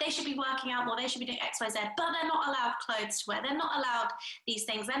 then they should be working out more, they should be doing X, Y, Z, but they're not allowed clothes to wear, they're not allowed these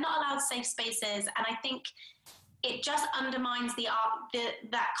things, they're not allowed safe spaces. And I think it just undermines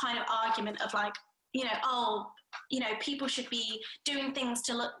that kind of argument of like, you know, oh, you know, people should be doing things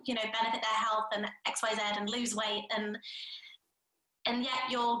to look, you know, benefit their health and X, Y, Z and lose weight, and yet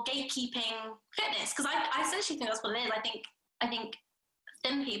you're gatekeeping fitness. Because I essentially think that's what it is. I think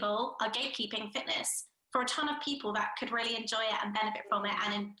thin people are gatekeeping fitness for a ton of people that could really enjoy it and benefit from it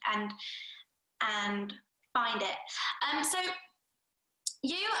and find it. So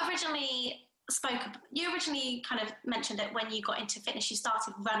you originally kind of mentioned it when you got into fitness, you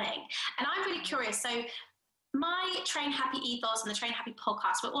started running. And I'm really curious. So my Train Happy ethos and the Train Happy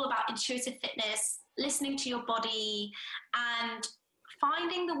podcast, we're all about intuitive fitness, listening to your body and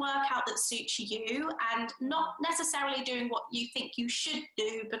finding the workout that suits you, and not necessarily doing what you think you should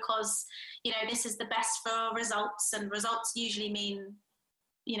do because, you know, this is the best for results, and results usually mean,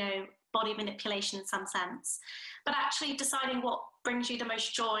 you know, body manipulation in some sense, but actually deciding what brings you the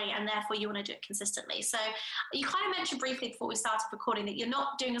most joy and therefore you want to do it consistently. So you kind of mentioned briefly before we started recording that you're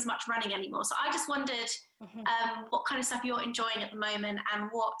not doing as much running anymore. So I just wondered what kind of stuff you're enjoying at the moment, and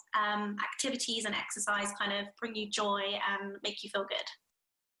what activities and exercise kind of bring you joy and make you feel good.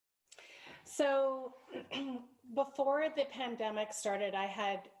 So before the pandemic started, I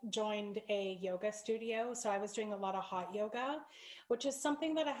had joined a yoga studio. So I was doing a lot of hot yoga, which is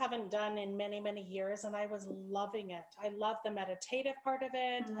something that I haven't done in many, many years. And I was loving it. I loved the meditative part of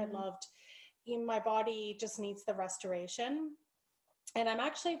it. I loved, my body just needs the restoration. And I'm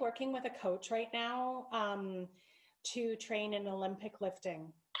actually working with a coach right now to train in Olympic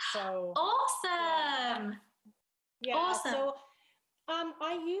lifting. So awesome. Yeah. Awesome. So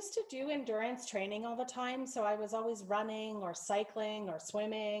I used to do endurance training all the time. So I was always running or cycling or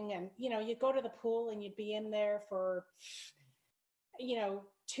swimming. And, you know, you'd go to the pool and you'd be in there for, you know,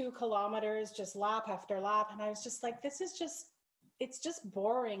 2 kilometers, just lap after lap. And I was just like, it's just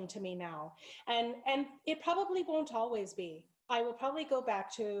boring to me now. And it probably won't always be. I will probably go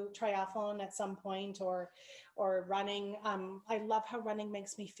back to triathlon at some point, or running. I love how running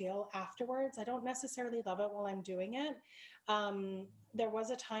makes me feel afterwards. I don't necessarily love it while I'm doing it. There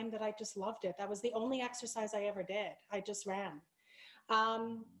was a time that I just loved it. That was the only exercise I ever did. I just ran.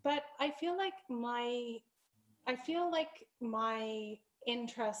 But I feel like my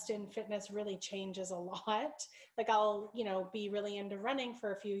interest in fitness really changes a lot. Like I'll, you know, be really into running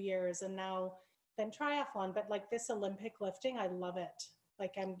for a few years and now then triathlon, but like this Olympic lifting, I love it.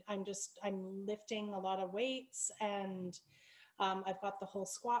 Like I'm lifting a lot of weights, and I've got the whole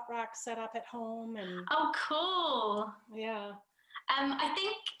squat rack set up at home. And oh, cool. Yeah. I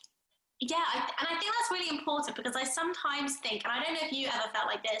think and I think that's really important, because I sometimes think, and I don't know if you ever felt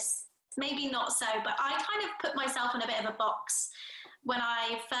like this, maybe not so, but I kind of put myself in a bit of a box when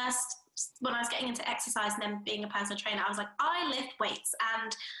I was getting into exercise and then being a personal trainer. I was like, I lift weights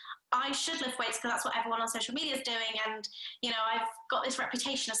and I should lift weights because that's what everyone on social media is doing. And, I've got this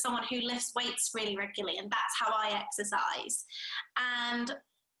reputation as someone who lifts weights really regularly, and that's how I exercise. And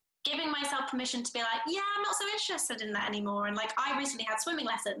giving myself permission to be like, yeah, I'm not so interested in that anymore. And like, I recently had swimming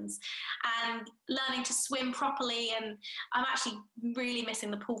lessons and learning to swim properly. And I'm actually really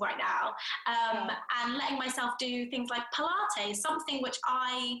missing the pool right now. And letting myself do things like Pilates, something which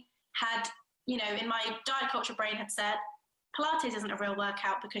I had, in my diet culture brain had said, Pilates isn't a real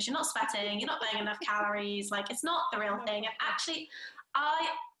workout because you're not sweating, you're not burning enough calories, like it's not the real thing. And actually, I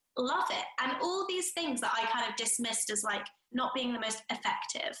love it. And all these things that I kind of dismissed as like not being the most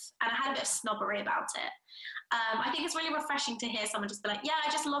effective, and I had a bit of snobbery about it. I think it's really refreshing to hear someone just be like, yeah, I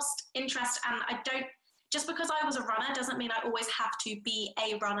just lost interest, and just because I was a runner doesn't mean I always have to be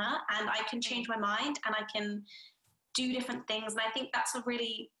a runner, and I can change my mind and I can do different things. And I think that's a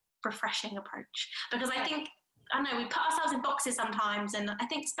really refreshing approach, because I think, I don't know, we put ourselves in boxes sometimes, and I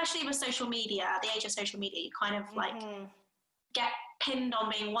think especially with social media, the age of social media, you kind of like get pinned on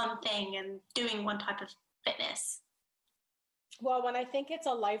being one thing and doing one type of fitness. Well, when I think it's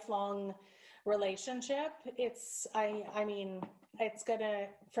a lifelong relationship, it's gonna,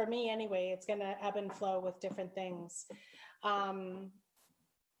 for me anyway, it's gonna ebb and flow with different things. I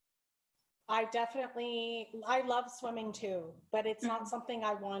love swimming too, but it's not something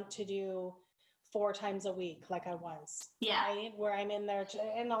I want to do 4 times a week like I was. Yeah. Right? Where I'm in there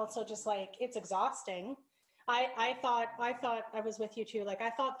and also just like, it's exhausting. I thought I was with you too. Like,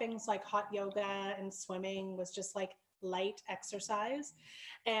 I thought things like hot yoga and swimming was just like light exercise,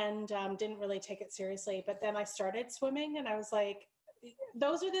 and didn't really take it seriously. But then I started swimming and I was like,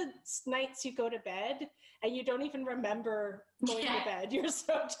 those are the nights you go to bed and you don't even remember going to bed. You're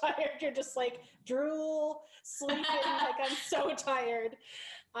so tired. You're just like drool, sleeping, like I'm so tired.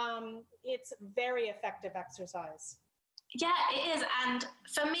 It's very effective exercise. Yeah, it is. And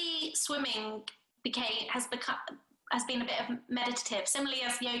for me, swimming has been a bit of meditative, similarly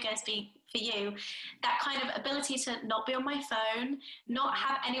as yoga has been for you. That kind of ability to not be on my phone, not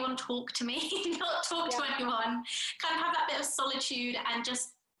have anyone talk to me, not talk to anyone, kind of have that bit of solitude and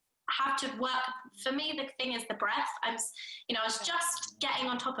just have to work. For me, the thing is the breath. I was just getting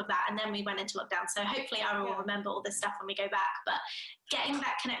on top of that, and then we went into lockdown. So hopefully I will remember all this stuff when we go back. But getting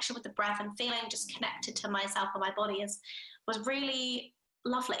that connection with the breath and feeling just connected to myself and my body was really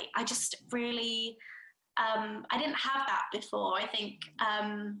lovely. I just really, I didn't have that before. I think,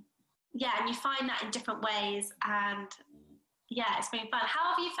 and you find that in different ways, and it's been fun.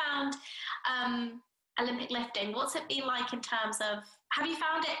 How have you found Olympic lifting? What's it been like in terms of, have you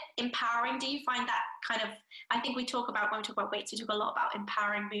found it empowering? Do you find that kind of, I think when we talk about weights, we talk a lot about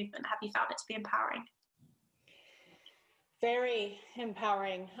empowering movement. Have you found it to be empowering? Very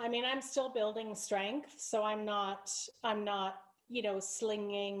empowering. I mean, I'm still building strength, so I'm not,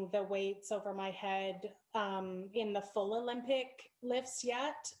 slinging the weights over my head in the full Olympic lifts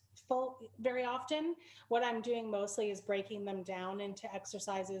yet. Very often. What I'm doing mostly is breaking them down into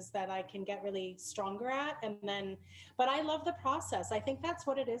exercises that I can get really stronger at. But I love the process. I think that's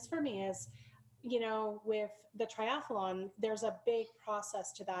what it is for me is, with the triathlon, there's a big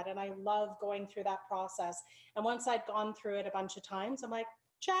process to that. And I love going through that process. And once I'd gone through it a bunch of times, I'm like,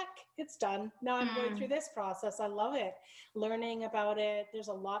 check, it's done. Now I'm going through this process. I love it. Learning about it. There's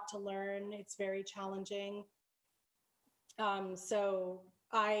a lot to learn. It's very challenging. So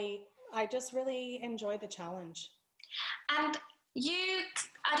I just really enjoy the challenge. And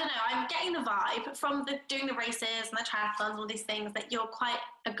I don't know, I'm getting the vibe from doing the races and the triathlons, all these things, that you're quite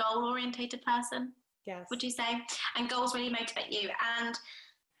a goal-orientated person. Yes. Would you say? And goals really motivate you. And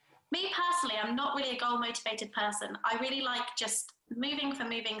me personally, I'm not really a goal-motivated person. I really like just moving for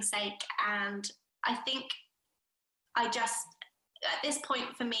moving's sake. And I think at this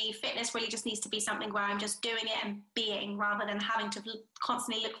point for me, fitness really just needs to be something where I'm just doing it and being, rather than having to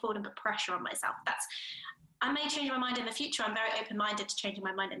constantly look forward and put pressure on myself. I may change my mind in the future. I'm very open-minded to changing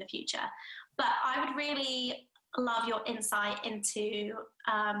my mind in the future. But I would really love your insight into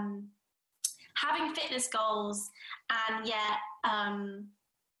having fitness goals and yet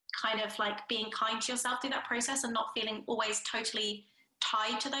kind of like being kind to yourself through that process and not feeling always totally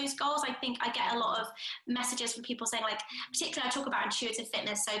tied to those goals. I think I get a lot of messages from people saying, like, particularly I talk about intuitive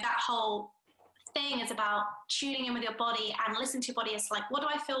fitness, so that whole thing is about tuning in with your body and listening to your body as like, what do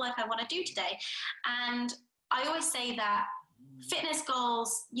I feel like I want to do today? And I always say that fitness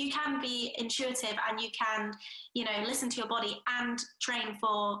goals, you can be intuitive and you can, listen to your body and train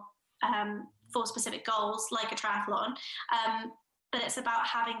for for specific goals like a triathlon, but it's about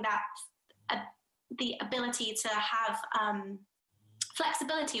having that the ability to have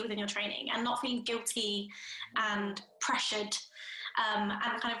flexibility within your training and not feeling guilty and pressured, and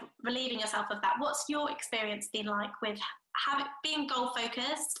kind of relieving yourself of that. What's your experience been like with being goal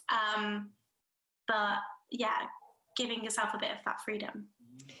focused, but giving yourself a bit of that freedom?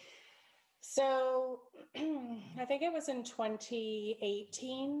 So I think it was in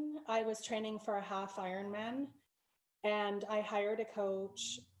 2018, I was training for a half Ironman, and I hired a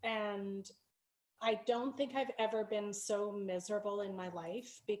coach, and I don't think I've ever been so miserable in my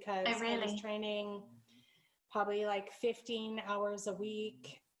life, because I was training probably like 15 hours a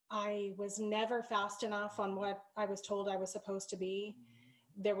week. I was never fast enough on what I was told I was supposed to be.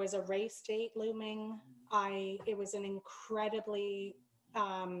 There was a race date looming. It was an incredibly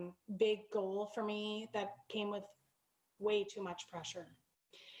big goal for me that came with way too much pressure.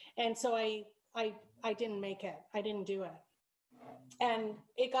 And so I didn't make it. I didn't do it. And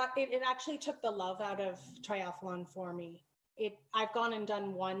it actually took the love out of triathlon for me. I've gone and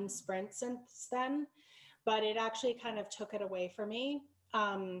done one sprint since then, but it actually kind of took it away from me.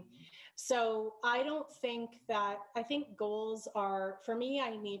 So I think goals are, for me,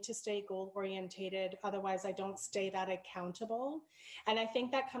 I need to stay goal orientated. Otherwise I don't stay that accountable. And I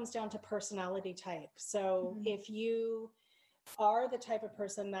think that comes down to personality type. So if you are the type of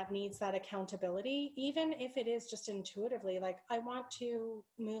person that needs that accountability, even if it is just intuitively, like, I want to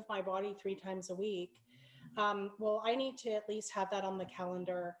move my body 3 times a week. Well, I need to at least have that on the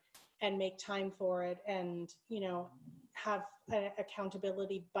calendar and make time for it, and, have an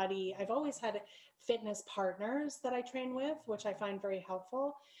accountability buddy. I've always had fitness partners that I train with, which I find very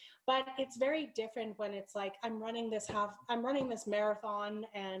helpful. But it's very different when it's like, I'm running this marathon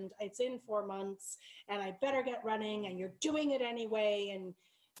and it's in 4 months and I better get running, and you're doing it anyway. And,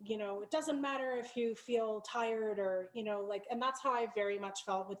 it doesn't matter if you feel tired or, and that's how I very much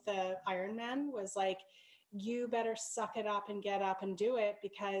felt with the Ironman, was like, you better suck it up and get up and do it,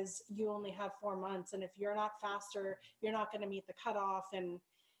 because you only have 4 months. And if you're not faster, you're not going to meet the cutoff. And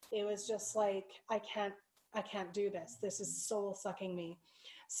it was just like, I can't do this. This is soul sucking me.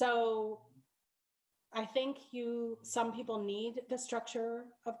 So I think some people need the structure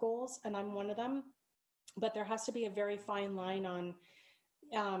of goals, and I'm one of them, but there has to be a very fine line on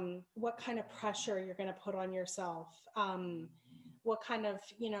what kind of pressure you're going to put on yourself, what kind of,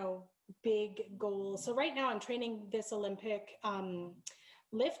 big goals. So right now I'm training this Olympic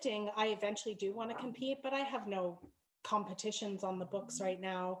lifting. I eventually do want to compete, but I have no competitions on the books right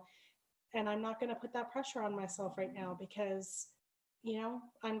now. And I'm not going to put that pressure on myself right now, because,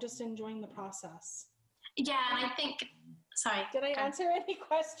 I'm just enjoying the process. Yeah. And I think, sorry. Did I answer any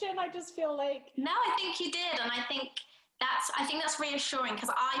question? I just feel like. No, I think you did. And I think that's reassuring, because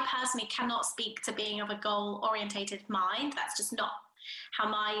I personally cannot speak to being of a goal orientated mind. That's just not how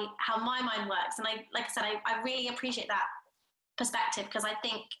my mind works. And like I said, I really appreciate that perspective, because I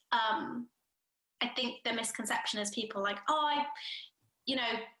think the misconception is people like,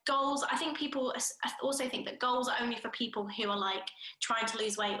 goals. I think people also think that goals are only for people who are like trying to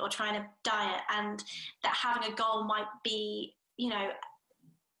lose weight or trying to diet, and that having a goal might be,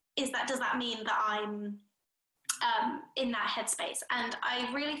 does that mean that I'm in that headspace? And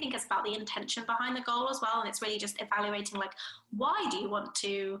I really think it's about the intention behind the goal as well. And it's really just evaluating, like, why do you want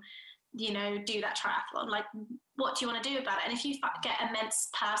to, do that triathlon? Like, what do you want to do about it? And if you get immense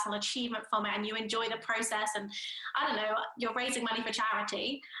personal achievement from it and you enjoy the process, and I don't know, you're raising money for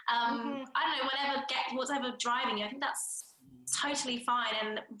charity, I don't know, whatever driving you, I think that's totally fine.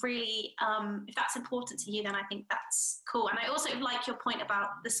 And really, if that's important to you, then I think that's cool. And I also like your point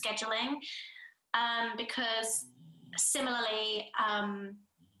about the scheduling, because similarly,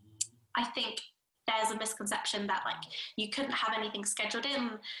 I think there's a misconception that, like, you couldn't have anything scheduled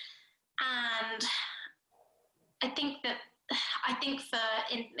in. And I think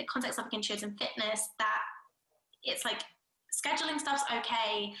in the context of intuitive fitness, that it's like scheduling stuff's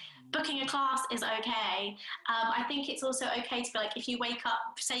okay, booking a class is okay. I think it's also okay to be like, if you wake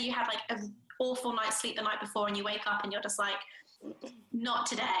up, say you had like an awful night's sleep the night before, and you wake up and you're just like, not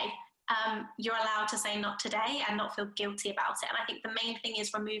today. You're allowed to say not today and not feel guilty about it. And I think the main thing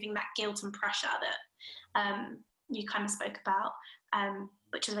is removing that guilt and pressure that you kind of spoke about,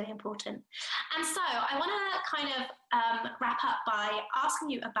 which is really important. And so I want to kind of wrap up by asking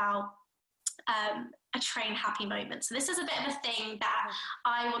you about a train happy moment. So this is a bit of a thing that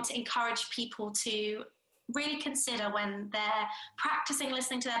I want to encourage people to really consider when they're practicing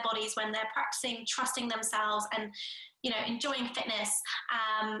listening to their bodies, when they're practicing trusting themselves and, enjoying fitness.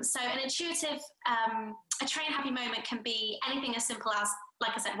 So an intuitive a train happy moment can be anything as simple as,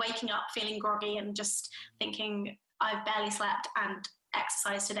 like I said, waking up feeling groggy and just thinking I've barely slept and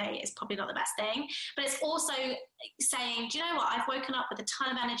exercise today is probably not the best thing. But it's also saying, do you know what, I've woken up with a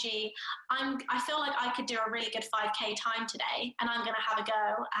ton of energy. I feel like I could do a really good 5K time today, and I'm going to have a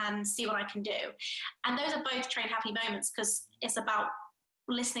go and see what I can do. And those are both train happy moments, because it's about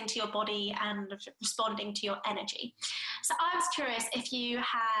listening to your body and responding to your energy. So I was curious if you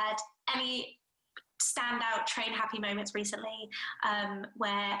had any standout train happy moments recently,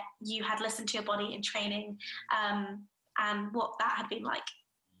 where you had listened to your body in training, and what that had been like.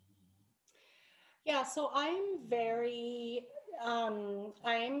 Yeah, so I'm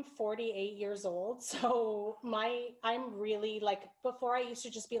 48 years old. So I'm really like, before I used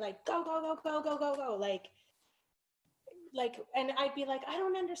to just be like, go, go, go, go, go, go, go. Like, and I'd be like, I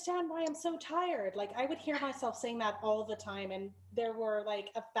don't understand why I'm so tired. Like, I would hear myself saying that all the time. And there were like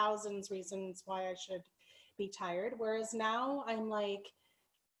 1,000 reasons why I should be tired. Whereas now I'm like,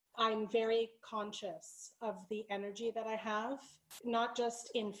 I'm very conscious of the energy that I have, not just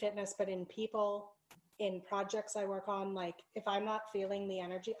in fitness, but in people, in projects I work on. Like, if I'm not feeling the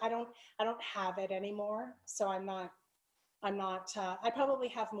energy, I don't have it anymore. So I'm not, I probably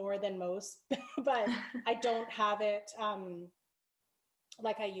have more than most, but I don't have it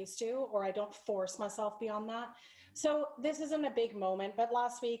like I used to, or I don't force myself beyond that. So this isn't a big moment, but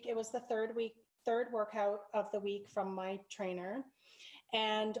last week it was the third workout of the week from my trainer.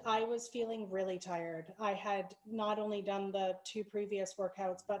 And I was feeling really tired. I had not only done the 2 previous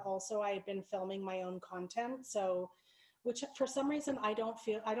workouts, but also I had been filming my own content. So, which for some reason I don't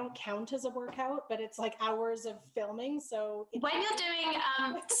count as a workout, but it's like hours of filming. So when you're doing,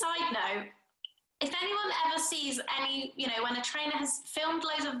 side note, if anyone ever sees any, when a trainer has filmed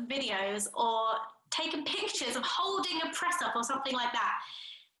loads of videos or taken pictures of holding a press up or something like that,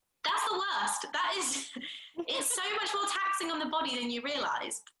 that's the worst. That is, it's so much more taxing on the body than you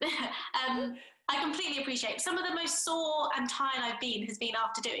realise. I completely appreciate it. Some of the most sore and tired I've been has been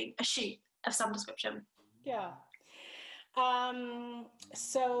after doing a shoot of some description. Yeah.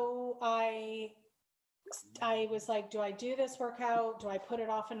 So I was like, do I do this workout? Do I put it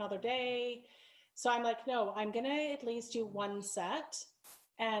off another day? So I'm like, no, I'm going to at least do 1 set.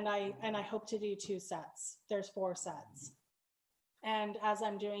 And I hope to do 2 sets. There's 4 sets. And as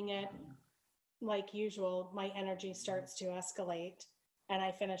I'm doing it, like usual, my energy starts to escalate and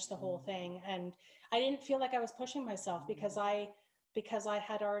I finish the whole thing. And I didn't feel like I was pushing myself because I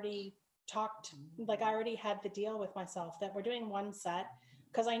had already talked, like I already had the deal with myself that we're doing 1 set,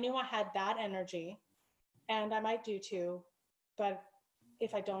 because I knew I had that energy, and I might do 2, but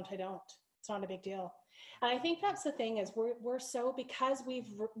if I don't, I don't. It's not a big deal. And I think that's the thing, is we're so, because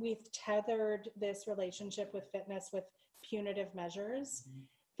we've tethered this relationship with fitness with punitive measures,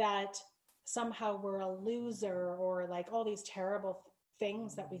 that somehow we're a loser, or like all these terrible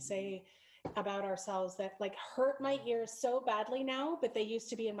things that we say about ourselves that like hurt my ears so badly now, but they used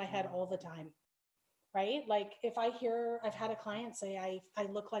to be in my head all the time, right? Like if I've had a client say I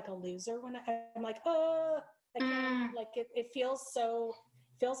look like a loser when I'm like, oh, I can't, like it feels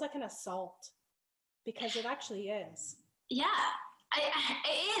like an assault, because it actually is. Yeah,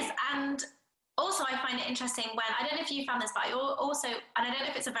 it is. And also I find it interesting when, I don't know if you found this, but I also, and I don't know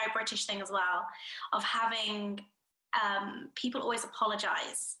if it's a very British thing as well, of having people always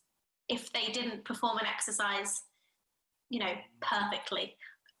apologize if they didn't perform an exercise, perfectly.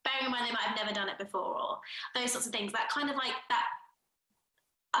 Bearing in mind they might have never done it before, or those sorts of things. That kind of like that,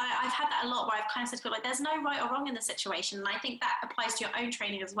 I've had that a lot, where I've kind of said to people, like, there's no right or wrong in the situation. And I think that applies to your own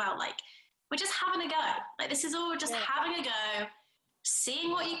training as well. Like, we're just having a go. Like, this is all just having a go,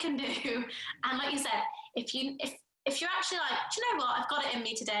 seeing what you can do. And like you said, if you're actually like, do you know what, I've got it in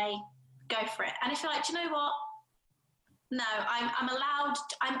me today, go for it. And if you're like, do you know what, no, I'm allowed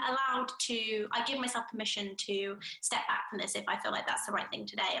to, I give myself permission to step back from this if I feel like that's the right thing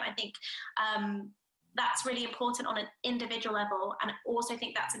today. And I think that's really important on an individual level. And I also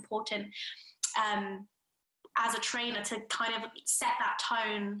think that's important as a trainer to kind of set that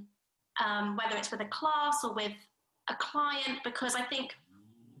tone, whether it's with a class or with a client, because I think,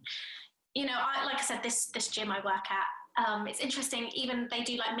 like I said, this gym I work at, it's interesting, even they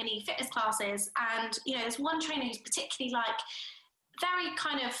do like mini fitness classes, and there's one trainer who's particularly like very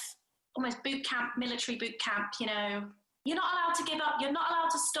kind of almost boot camp, military boot camp, you're not allowed to give up, you're not allowed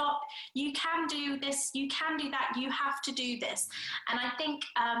to stop, you can do this, you can do that, you have to do this. And I think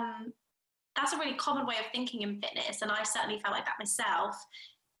that's a really common way of thinking in fitness, and I certainly felt like that myself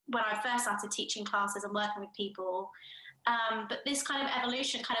when I first started teaching classes and working with people. But this kind of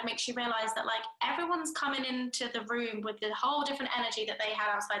evolution kind of makes you realize that like everyone's coming into the room with a whole different energy that they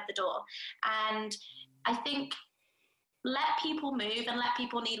had outside the door. And I think let people move and let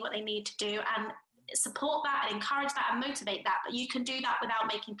people need what they need to do, and support that and encourage that and motivate that. But you can do that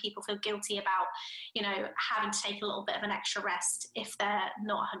without making people feel guilty about, you know, having to take a little bit of an extra rest if they're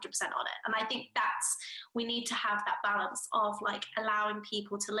not 100% on it. And I think we need to have that balance of like allowing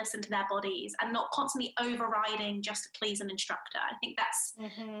people to listen to their bodies and not constantly overriding just to please an instructor. I think that's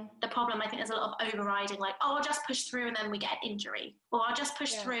the problem. I think there's a lot of overriding, like, oh, I'll just push through and then we get an injury, or I'll just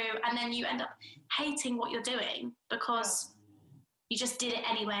push through, and then you end up hating what you're doing because you just did it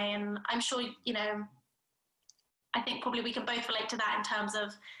anyway. And I'm sure, you know, I think probably we can both relate to that in terms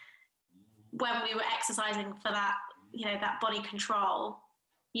of when we were exercising for that, you know, that body control.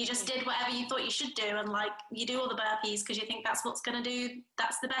 You just did whatever you thought you should do, and like you do all the burpees because you think that's what's going to do,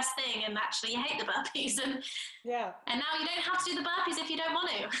 that's the best thing, and actually you hate the burpees, and now you don't have to do the burpees if you don't want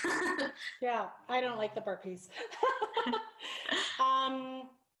to. Yeah, I don't like the burpees.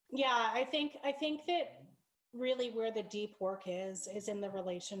 I think that really where the deep work is in the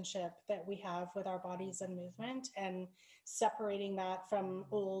relationship that we have with our bodies and movement, and separating that from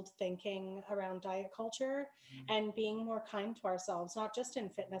old thinking around diet culture and being more kind to ourselves, not just in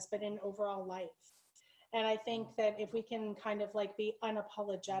fitness, but in overall life. And I think that if we can kind of like be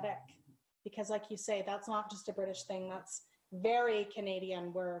unapologetic, because like you say, that's not just a British thing, that's very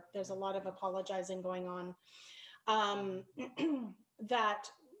Canadian, where there's a lot of apologizing going on, that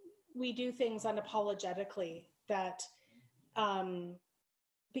we do things unapologetically, that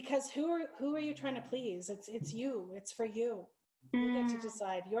because who are you trying to please? It's you. It's for you. You get to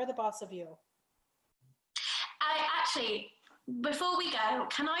decide. You're the boss of you. I actually, before we go,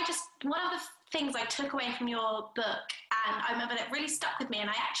 can I just, one of the things I took away from your book, and I remember that really stuck with me, and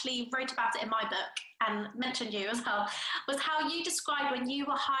I actually wrote about it in my book and mentioned you as well, was how you described when you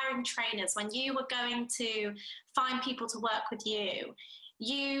were hiring trainers, when you were going to find people to work with you,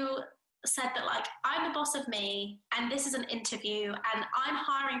 you said that, like, I'm the boss of me, and this is an interview, and I'm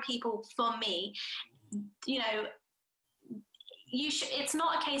hiring people for me. You know, it's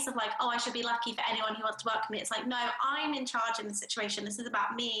not a case of like, oh, I should be lucky for anyone who wants to work with me. It's like, no, I'm in charge in the situation. This is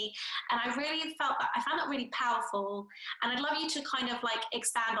about me. And I really felt that, I found that really powerful. And I'd love you to kind of like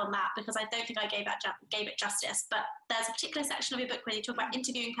expand on that, because I don't think I gave it justice. But there's a particular section of your book where you talk about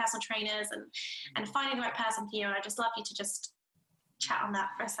interviewing personal trainers and finding the right person for you. And I just love you to just chat on that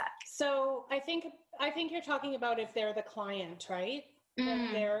for a sec. So I think you're talking about if they're the client, right?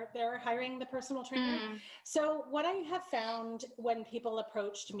 They're hiring the personal trainer. So what I have found when people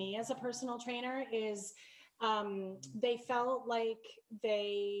approached me as a personal trainer is they felt like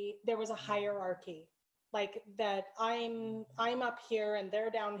there was a hierarchy, like that I'm up here and they're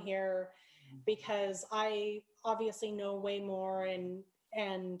down here because I obviously know way more and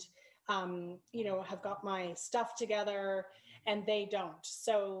you know, have got my stuff together and they don't.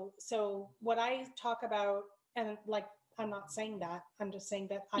 So what I talk about, and like, I'm not saying that, I'm just saying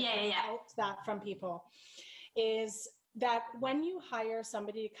that I've felt that from people, is that when you hire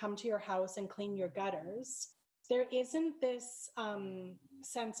somebody to come to your house and clean your gutters, there isn't this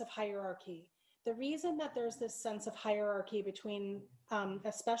sense of hierarchy. The reason that there's this sense of hierarchy between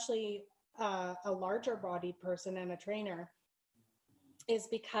especially a larger bodied person and a trainer is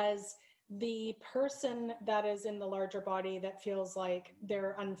because the person that is in the larger body that feels like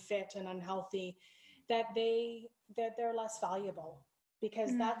they're unfit and unhealthy, that they're less valuable,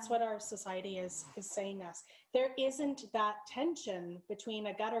 because that's what our society is saying us. There isn't that tension between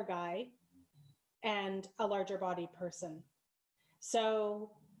a gutter guy and a larger bodied person.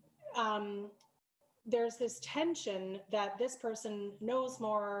 So there's this tension that this person knows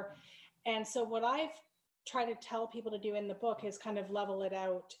more. And so what I've tried to tell people to do in the book is kind of level it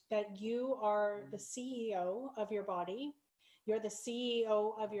out, that you are the CEO of your body. You're the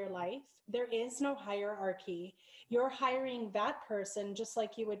CEO of your life. There is no hierarchy. You're hiring that person just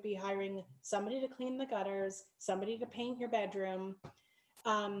like you would be hiring somebody to clean the gutters, somebody to paint your bedroom.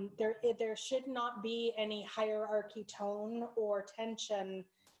 There should not be any hierarchy tone or tension,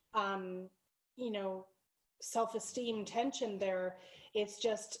 you know, self-esteem tension there. It's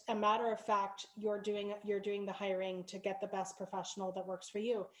just a matter of fact, you're doing the hiring to get the best professional that works for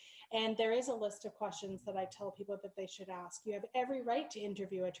you. And there is a list of questions that I tell people that they should ask. You have every right to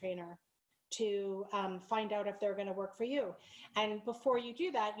interview a trainer to find out if they're going to work for you. And before you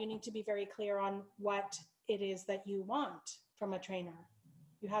do that, you need to be very clear on what it is that you want from a trainer.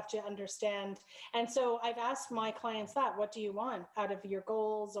 You have to understand. And so I've asked my clients that, what do you want out of your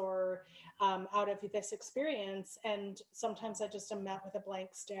goals or out of this experience? And sometimes I just am met with a blank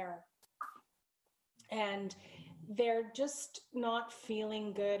stare. And they're just not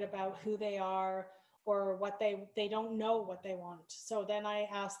feeling good about who they are or what they don't know what they want. So then I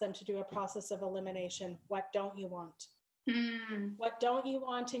ask them to do a process of elimination. What don't you want? What don't you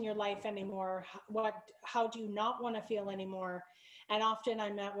want in your life anymore? How do you not want to feel anymore? And often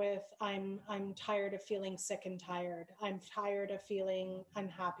I'm met with, I'm tired of feeling sick and tired. I'm tired of feeling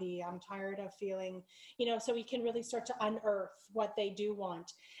unhappy. I'm tired of feeling, so we can really start to unearth what they do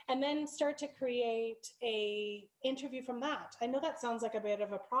want and then start to create a interview from that. I know that sounds like a bit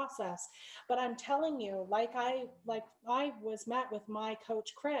of a process, but I'm telling you, like I was met with my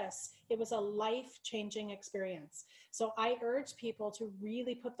coach, Chris, it was a life-changing experience. So I urge people to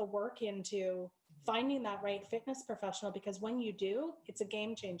really put the work into finding that right fitness professional, because when you do, it's a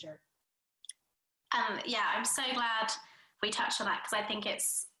game changer. Yeah, I'm so glad we touched on that, because I think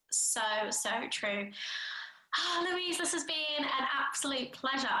it's so true. Louise, this has been an absolute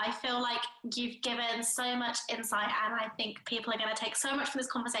pleasure. I feel like you've given so much insight, and I think people are going to take so much from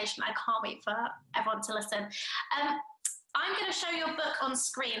this conversation. I can't wait for everyone to listen. I'm going to show your book on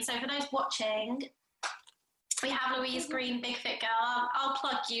screen. So for those watching, we have Louise Green, Big Fit Girl. I'll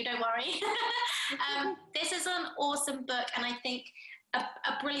plug you, don't worry. This is an awesome book, and I think a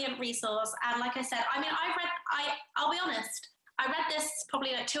brilliant resource. And like I said, I'll be honest, I read this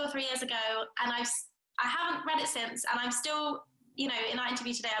probably like 2 or 3 years ago, and I haven't read it since, and I'm still, in our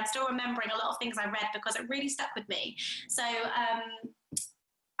interview today, I'm still remembering a lot of things I read because it really stuck with me. So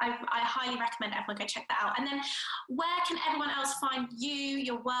I highly recommend everyone go check that out. And then where can everyone else find you,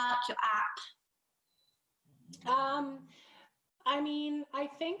 your work, your app? I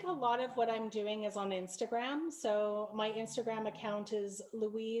think a lot of what I'm doing is on Instagram. So my Instagram account is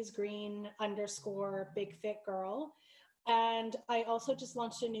louisegreen_bigfitgirl. And I also just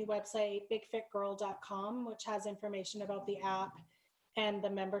launched a new website, bigfitgirl.com, which has information about the app and the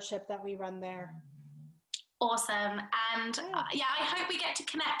membership that we run there. Awesome. And I hope we get to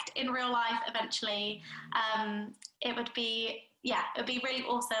connect in real life eventually. It would be really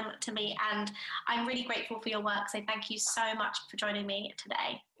awesome to me, and I'm really grateful for your work. So thank you so much for joining me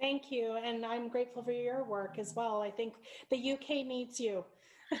today. Thank you. And I'm grateful for your work as well. I think the UK needs you.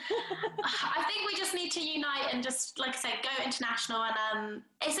 I think we just need to unite and just, like I said, go international. And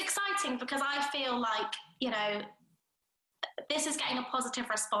it's exciting because I feel like, this is getting a positive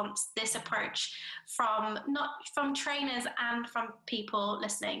response, this approach from trainers and from people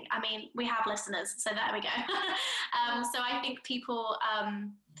listening. I mean, we have listeners, so there we go. So I think people,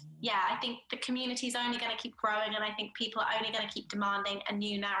 I think the community is only going to keep growing, and I think people are only going to keep demanding a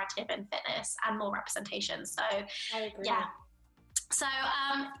new narrative in fitness and more representation. So I agree. Yeah. So,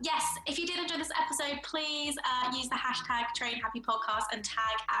 yes, if you did enjoy this episode, please use the hashtag #TrainHappyPodcast and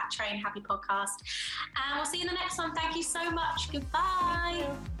tag @TrainHappyPodcast. And we'll see you in the next one. Thank you so much. Goodbye.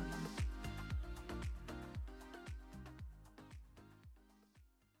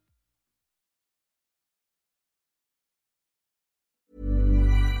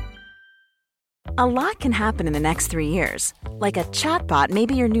 A lot can happen in the next 3 years. Like a chatbot may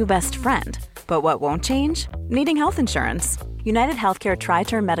be your new best friend. But what won't change? Needing health insurance. United Healthcare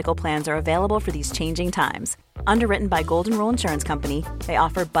Tri-Term Medical Plans are available for these changing times. Underwritten by Golden Rule Insurance Company, they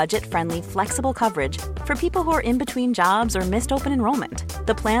offer budget-friendly, flexible coverage for people who are in between jobs or missed open enrollment.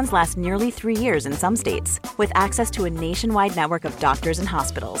 The plans last nearly 3 years in some states, with access to a nationwide network of doctors and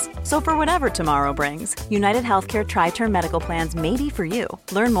hospitals. So for whatever tomorrow brings, United Healthcare Tri-Term Medical Plans may be for you.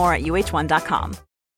 Learn more at uh1.com.